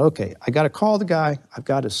I thought, okay, I got to call the guy. I've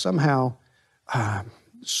got to somehow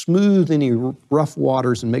smooth any rough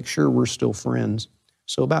waters and make sure we're still friends.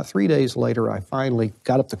 So about 3 days later, I finally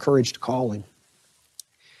got up the courage to call him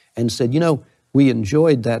and said, you know, we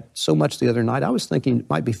enjoyed that so much the other night. I was thinking it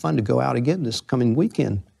might be fun to go out again this coming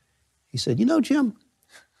weekend. He said, you know, Jim,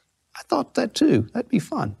 I thought that too. That'd be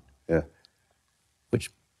fun. Yeah. Which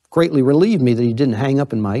greatly relieved me that he didn't hang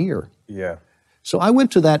up in my ear. Yeah. So I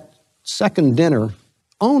went to that second dinner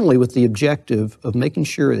only with the objective of making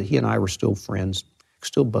sure that he and I were still friends,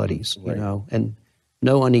 still buddies, you know, and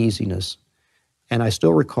no uneasiness. And I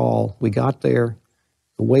still recall, we got there,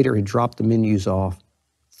 the waiter had dropped the menus off.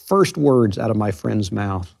 First words out of my friend's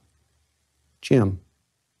mouth, Jim,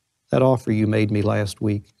 that offer you made me last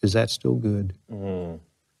week, is that still good?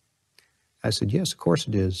 I said, yes, of course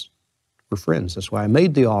it is. We're friends. That's why I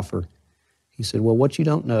made the offer. He said, well, what you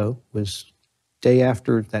don't know was day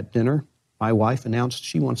after that dinner, my wife announced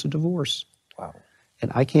she wants a divorce. Wow.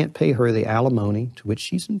 And I can't pay her the alimony to which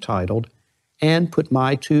she's entitled and put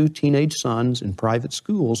my 2 teenage sons in private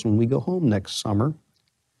schools when we go home next summer,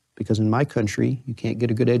 because in my country, you can't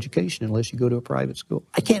get a good education unless you go to a private school.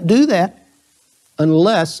 I can't do that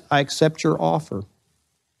unless I accept your offer.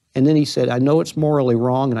 And then he said, I know it's morally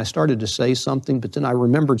wrong, and I started to say something, but then I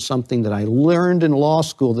remembered something that I learned in law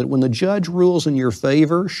school, that when the judge rules in your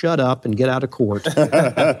favor, shut up and get out of court.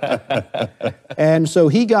 And so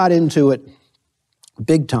he got into it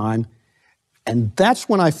big time, and that's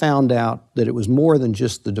when I found out that it was more than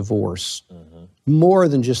just the divorce, more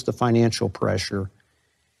than just the financial pressure.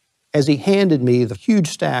 As he handed me the huge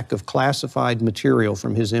stack of classified material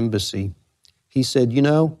from his embassy, he said, you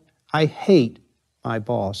know, I hate my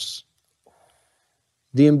boss.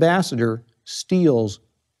 The ambassador steals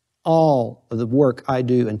all of the work I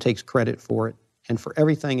do and takes credit for it and for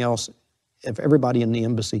everything else of everybody in the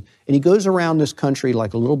embassy. And he goes around this country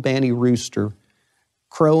like a little banty rooster,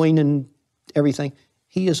 crowing and everything.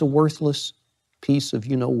 He is a worthless piece of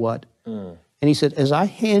you-know-what. And he said, as I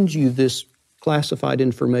hand you this classified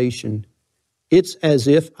information, it's as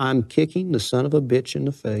if I'm kicking the son of a bitch in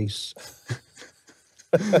the face.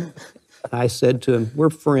 I said to him,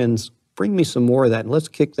 we're friends. Bring me some more of that and let's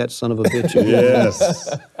kick that son of a bitch in the face.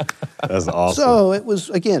 Yes. That's awesome. So it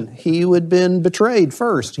was, again, he had been betrayed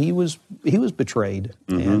first. He was betrayed.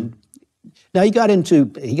 And now he got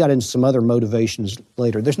into some other motivations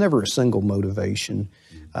later. There's never a single motivation.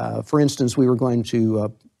 For instance, we were going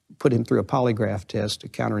to put him through a polygraph test, a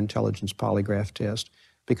counterintelligence polygraph test,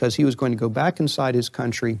 because he was going to go back inside his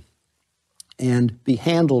country and be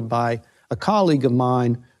handled by a colleague of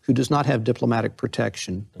mine who does not have diplomatic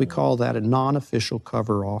protection. We call that a non-official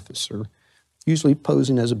cover officer, usually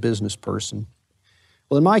posing as a business person.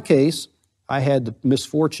 Well, in my case, I had the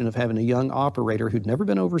misfortune of having a young operator who'd never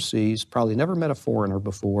been overseas, probably never met a foreigner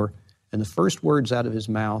before, And the first words out of his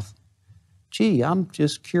mouth, "Gee, I'm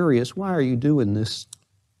just curious, why are you doing this?"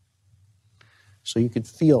 So you could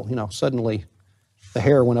feel, suddenly the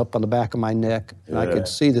hair went up on the back of my neck, and I could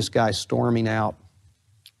see this guy storming out.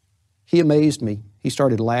 He amazed me. He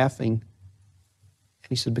started laughing, and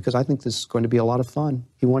he said, "Because I think this is going to be a lot of fun."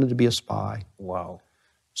 He wanted to be a spy. Wow.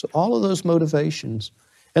 So all of those motivations,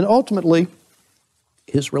 and ultimately,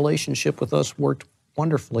 his relationship with us worked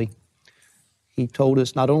wonderfully. He told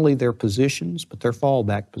us not only their positions, but their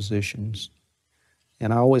fallback positions.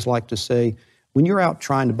 And I always like to say, when you're out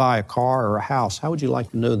trying to buy a car or a house, how would you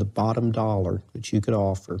like to know the bottom dollar that you could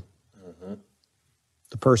offer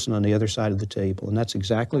the person on the other side of the table? And that's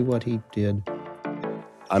exactly what he did.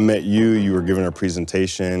 I met you, you were giving a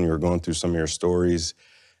presentation, you were going through some of your stories,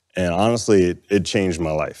 and honestly, it changed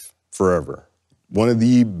my life forever. One of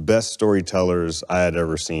the best storytellers I had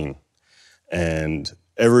ever seen. And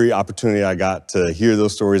every opportunity I got to hear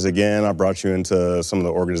those stories again, I brought you into some of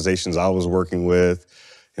the organizations I was working with.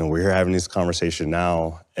 We're here having this conversation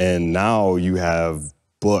now, and now you have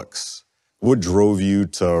books. What drove you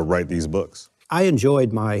to write these books? I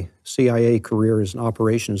enjoyed my CIA career as an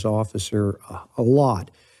operations officer a lot.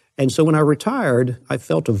 And so when I retired, I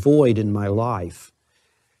felt a void in my life.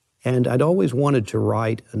 And I'd always wanted to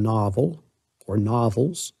write a novel or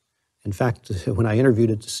novels. In fact, when I interviewed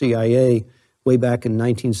at the CIA way back in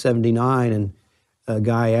 1979, and a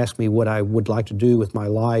guy asked me what I would like to do with my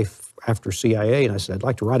life after CIA, and I said, "I'd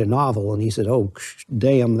like to write a novel." And he said, "Oh,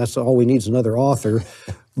 damn, that's all we need is another author."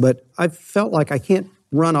 But I felt like I can't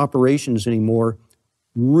run operations anymore,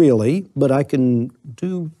 really, but I can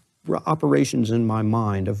do operations in my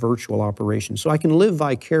mind, a virtual operation. So I can live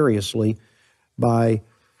vicariously by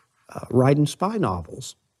writing spy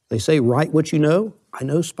novels. They say, write what you know. I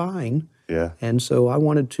know spying. Yeah. And so I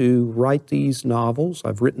wanted to write these novels.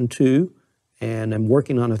 I've written 2, and I'm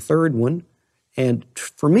working on a 3rd one. And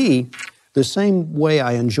for me, the same way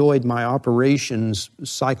I enjoyed my operations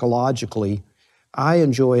psychologically, I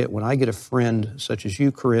enjoy it when I get a friend such as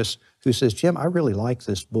you, Chris, who says, "Jim, I really like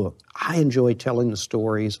this book. I enjoy telling the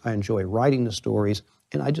stories. I enjoy writing the stories.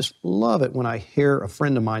 And I just love it when I hear a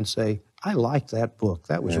friend of mine say, 'I liked that book.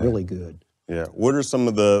 That was really good.'" Yeah. What are some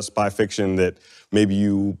of the spy fiction that maybe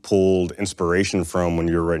you pulled inspiration from when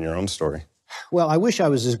you were writing your own story? Well, I wish I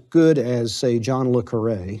was as good as, say, John le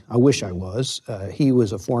Carré. I wish I was. He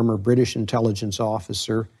was a former British intelligence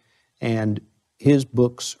officer, and his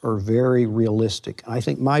books are very realistic. I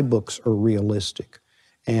think my books are realistic.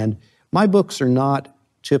 And my books are not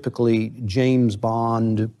typically James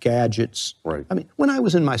Bond gadgets. Right. I mean, when I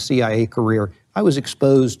was in my CIA career, I was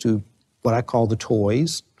exposed to what I call the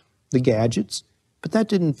toys, the gadgets, but that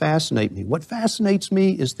didn't fascinate me. What fascinates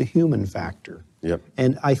me is the human factor. Yep.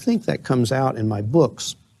 And I think that comes out in my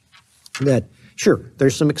books, that sure,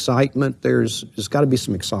 there's some excitement, there's got to be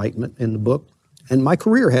some excitement in the book. And my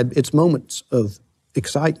career had its moments of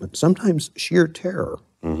excitement, sometimes sheer terror.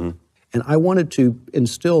 And I wanted to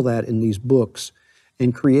instill that in these books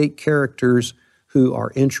and create characters who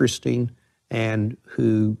are interesting and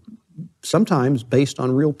who sometimes based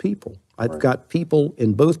on real people. I've got people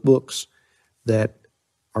in both books that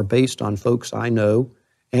are based on folks I know.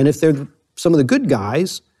 And if they're some of the good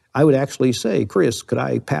guys, I would actually say, "Chris, could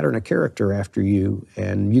I pattern a character after you?"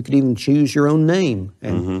 And you could even choose your own name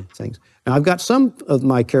and things. Now, I've got some of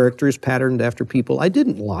my characters patterned after people I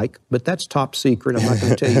didn't like, but that's top secret. I'm not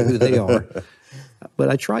going to tell you who they are. But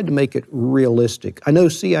I tried to make it realistic. I know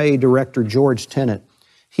CIA Director George Tenet,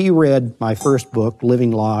 he read my first book,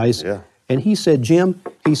 Living Lies, and he said, "Jim,"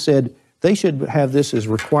 he said, "they should have this as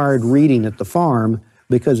required reading at the farm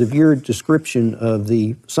because of your description of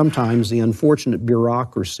sometimes the unfortunate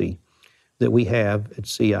bureaucracy that we have at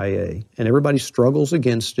CIA. And everybody struggles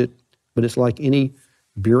against it, but it's like any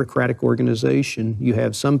bureaucratic organization. You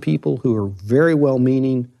have some people who are very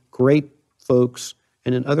well-meaning, great folks,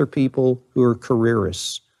 and then other people who are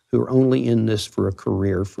careerists, who are only in this for a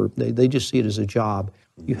career. They just see it as a job.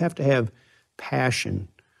 You have to have passion.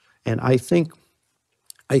 And I think,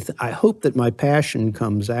 I hope that my passion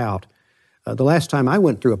comes out. The last time I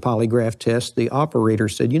went through a polygraph test, the operator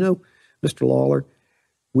said, "You know, Mr. Lawler,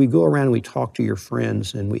 we go around and we talk to your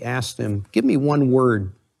friends and we ask them, give me one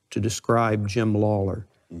word to describe Jim Lawler."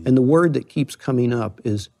 And the word that keeps coming up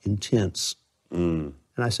is intense. And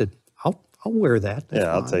I said, I'll wear that. That's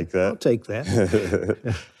I'll fine. take that. I'll take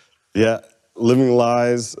that. Yeah, Living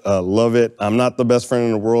Lies, love it. I'm not the best friend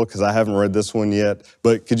in the world because I haven't read this one yet,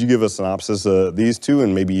 but could you give a synopsis of these two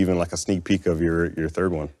and maybe even like a sneak peek of your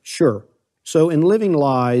third one? Sure. So in Living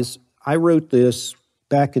Lies, I wrote this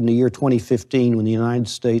back in the year 2015 when the United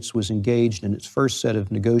States was engaged in its first set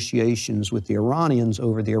of negotiations with the Iranians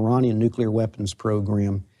over the Iranian nuclear weapons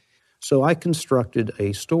program. So I constructed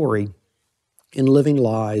a story in Living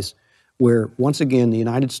Lies where, once again, the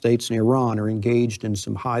United States and Iran are engaged in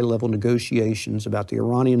some high-level negotiations about the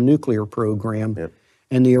Iranian nuclear program. Yep.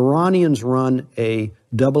 And the Iranians run a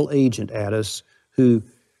double agent at us who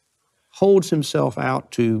holds himself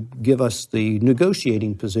out to give us the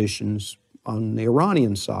negotiating positions on the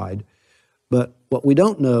Iranian side. But what we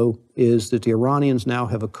don't know is that the Iranians now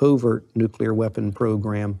have a covert nuclear weapon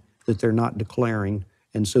program that they're not declaring.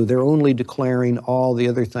 And so they're only declaring all the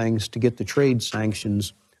other things to get the trade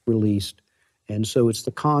sanctions released. And so it's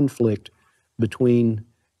the conflict between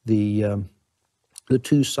the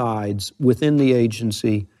two sides within the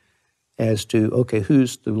agency as to, okay,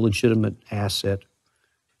 who's the legitimate asset.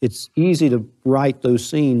 It's easy to write those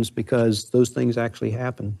scenes because those things actually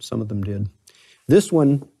happen. Some of them did. This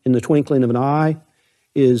one, In the Twinkling of an Eye,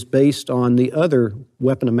 is based on the other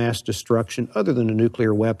weapon of mass destruction other than a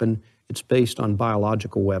nuclear weapon. It's based on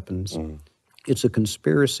biological weapons. It's a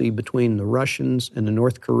conspiracy between the Russians and the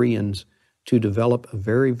North Koreans to develop a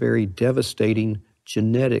very, very devastating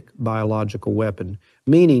genetic biological weapon,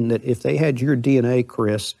 meaning that if they had your DNA,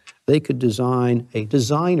 Chris, they could design a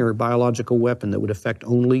designer biological weapon that would affect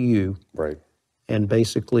only you, Right. and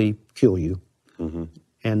basically kill you.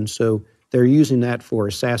 And so they're using that for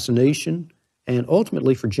assassination and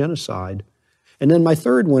ultimately for genocide. And then my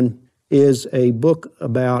third one is a book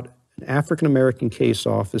about an African-American case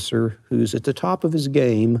officer who's at the top of his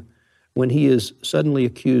game when he is suddenly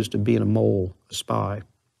accused of being a mole, a spy.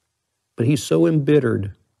 But he's so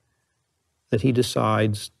embittered that he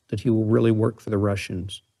decides that he will really work for the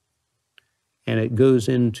Russians. And it goes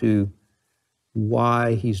into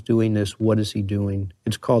why he's doing this, what is he doing.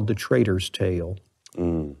 It's called The Traitor's Tale.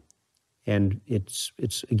 And it's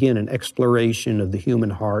again, an exploration of the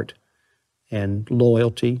human heart and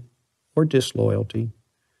loyalty or disloyalty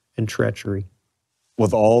and treachery.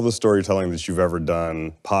 With all the storytelling that you've ever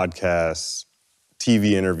done, podcasts,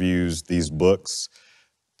 TV interviews, these books,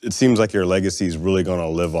 it seems like your legacy is really going to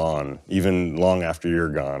live on, even long after you're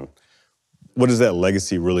gone. What does that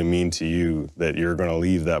legacy really mean to you, that you're going to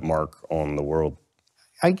leave that mark on the world?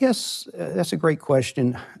 I guess that's a great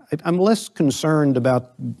question. I'm less concerned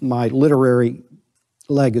about my literary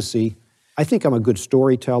legacy. I think I'm a good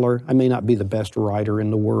storyteller. I may not be the best writer in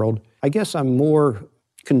the world. I guess I'm more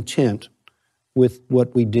content with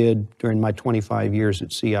what we did during my 25 years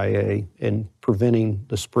at CIA in preventing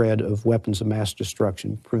the spread of weapons of mass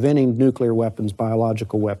destruction, preventing nuclear weapons,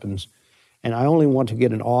 biological weapons. And I only want to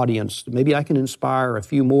get an audience. Maybe I can inspire a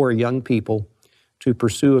few more young people to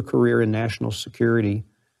pursue a career in national security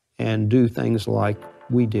and do things like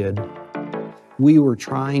we did. We were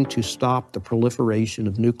trying to stop the proliferation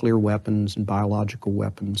of nuclear weapons and biological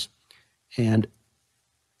weapons. And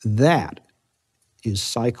that is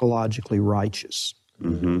psychologically righteous.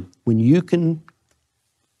 When you can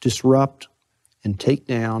disrupt and take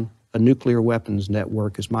down a nuclear weapons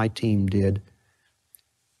network, as my team did,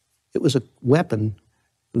 it was a weapon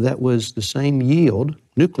that was the same yield,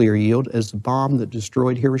 nuclear yield, as the bomb that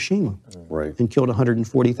destroyed Hiroshima and killed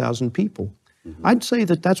 140,000 people. I'd say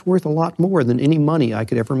that that's worth a lot more than any money I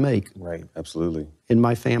could ever make Absolutely. in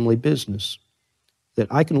my family business. That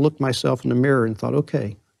I can look myself in the mirror and thought,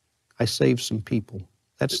 okay, I saved some people.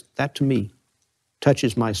 That to me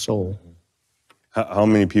touches my soul. How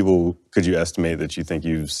many people could you estimate that you think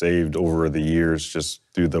you've saved over the years just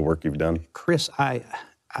through the work you've done? Chris, I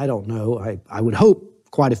don't know. I would hope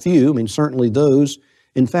quite a few. I mean, certainly those.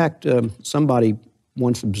 In fact, somebody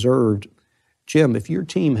once observed, Jim, if your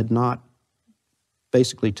team had not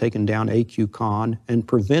basically taken down AQ Khan and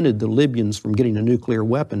prevented the Libyans from getting a nuclear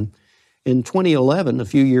weapon, in 2011, a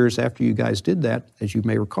few years after you guys did that, as you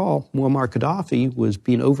may recall, Muammar Gaddafi was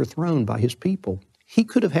being overthrown by his people. He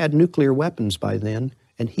could have had nuclear weapons by then,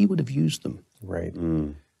 and he would have used them.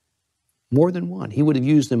 More than one. He would have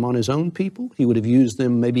used them on his own people. He would have used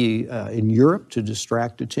them maybe in Europe to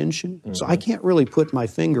distract attention. So I can't really put my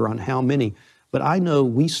finger on how many, but I know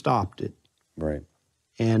we stopped it.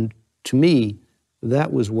 And to me,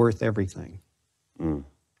 that was worth everything.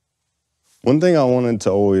 One thing I wanted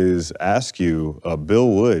to always ask you, Bill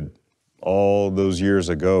Wood, all those years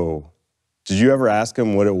ago, did you ever ask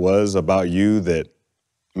him what it was about you that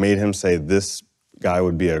made him say this guy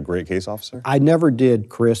would be a great case officer? I never did,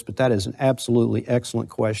 Chris, but that is an absolutely excellent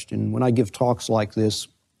question. When I give talks like this,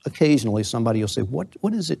 occasionally somebody will say,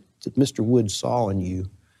 what is it that Mr. Wood saw in you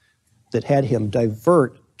that had him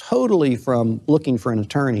divert totally from looking for an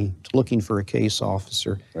attorney to looking for a case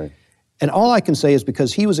officer? And all I can say is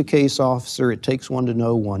because he was a case officer, it takes one to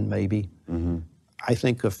know one, maybe. I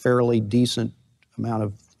think a fairly decent amount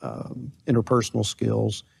of interpersonal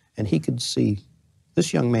skills, and he could see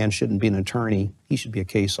this young man shouldn't be an attorney, he should be a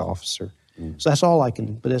case officer. So that's all I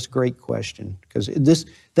can, but that's a great question, because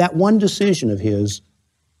that one decision of his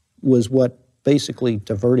was what basically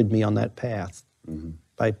diverted me on that path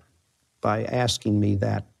by asking me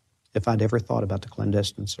that if I'd ever thought about the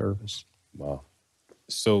clandestine service. Wow.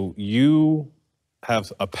 So you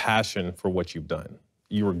have a passion for what you've done.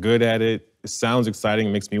 You were good at it. It sounds exciting.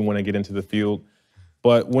 It makes me want to get into the field.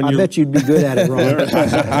 But when I bet you'd be good at it, Ron.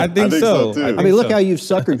 I think so. Too. I mean, look how you've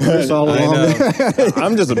suckered Chris all along.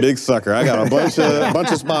 I'm just a big sucker. I got a bunch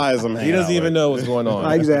of spies I'm hanging He doesn't out even with. know what's going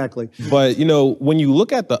on. Exactly. But, you know, when you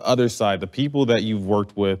look at the other side, the people that you've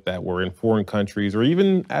worked with that were in foreign countries or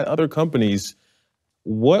even at other companies,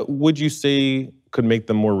 what would you say could make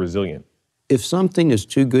them more resilient? If something is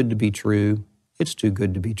too good to be true, it's too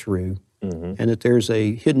good to be true, and that there's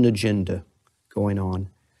a hidden agenda going on.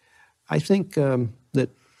 I think that,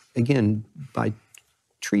 again, by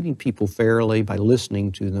treating people fairly, by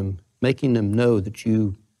listening to them, making them know that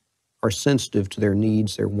you are sensitive to their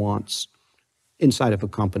needs, their wants, inside of a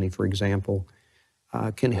company, for example,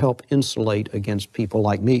 can help insulate against people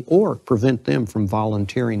like me or prevent them from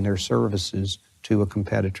volunteering their services to a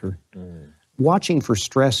competitor. Watching for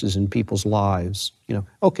stresses in people's lives, you know,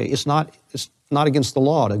 okay, it's not against the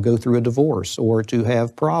law to go through a divorce or to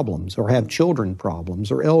have problems or have children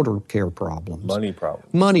problems or elder care problems. Money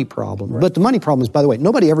problems. Money problems. Right. But the money problems, by the way,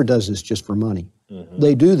 nobody ever does this just for money.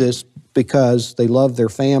 They do this because they love their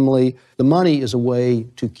family. The money is a way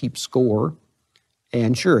to keep score,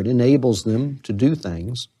 and sure, it enables them to do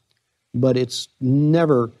things, but it's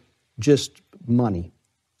never just money.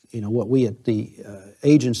 You know, what we at the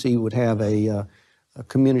agency would have a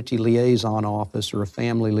community liaison office or a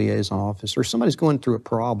family liaison office, or somebody's going through a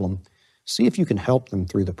problem, see if you can help them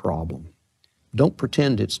through the problem. Don't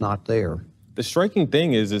pretend it's not there. The striking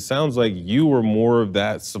thing is, it sounds like you were more of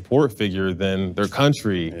that support figure than their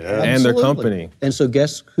country and Absolutely. their company. And so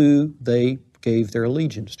guess who they gave their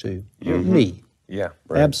allegiance to? Me. Yeah.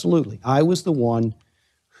 Right. Absolutely. I was the one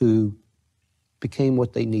who became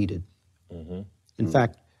what they needed. In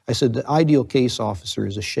fact, I said the ideal case officer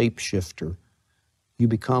is a shapeshifter. You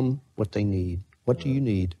become what they need. What do you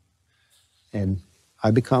need? And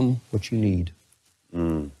I become what you need.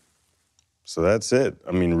 So that's it.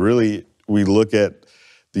 I mean, really, we look at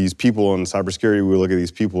these people in cybersecurity, we look at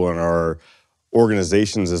these people in our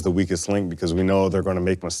organizations as the weakest link because we know they're going to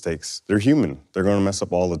make mistakes. They're human. They're going to mess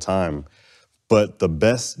up all the time. But the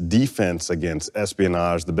best defense against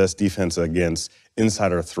espionage, the best defense against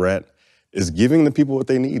insider threat is giving the people what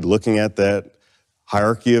they need, looking at that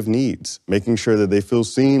hierarchy of needs, making sure that they feel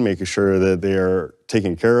seen, making sure that they are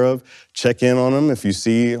taken care of, check in on them. If you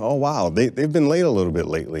see, oh, wow, they've been late a little bit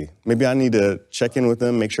lately. Maybe I need to check in with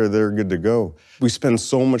them, make sure they're good to go. We spend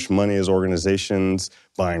so much money as organizations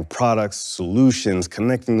buying products, solutions,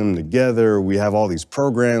 connecting them together. We have all these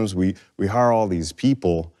programs, we hire all these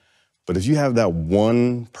people. But if you have that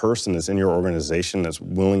one person that's in your organization that's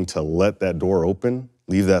willing to let that door open,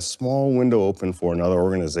 leave that small window open for another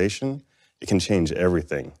organization, it can change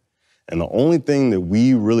everything. And the only thing that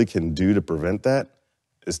we really can do to prevent that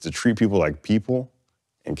is to treat people like people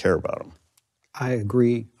and care about them. I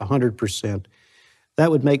agree 100%. That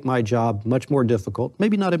would make my job much more difficult,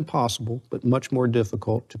 maybe not impossible, but much more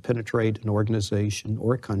difficult to penetrate an organization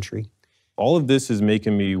or a country. All of this is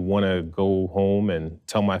making me want to go home and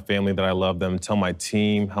tell my family that I love them, tell my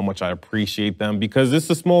team how much I appreciate them, because it's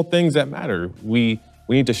the small things that matter. We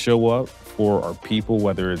need to show up for our people,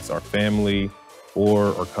 whether it's our family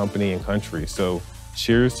or our company and country. So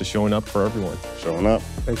cheers to showing up for everyone. Showing up.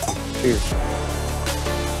 Thank you. Cheers.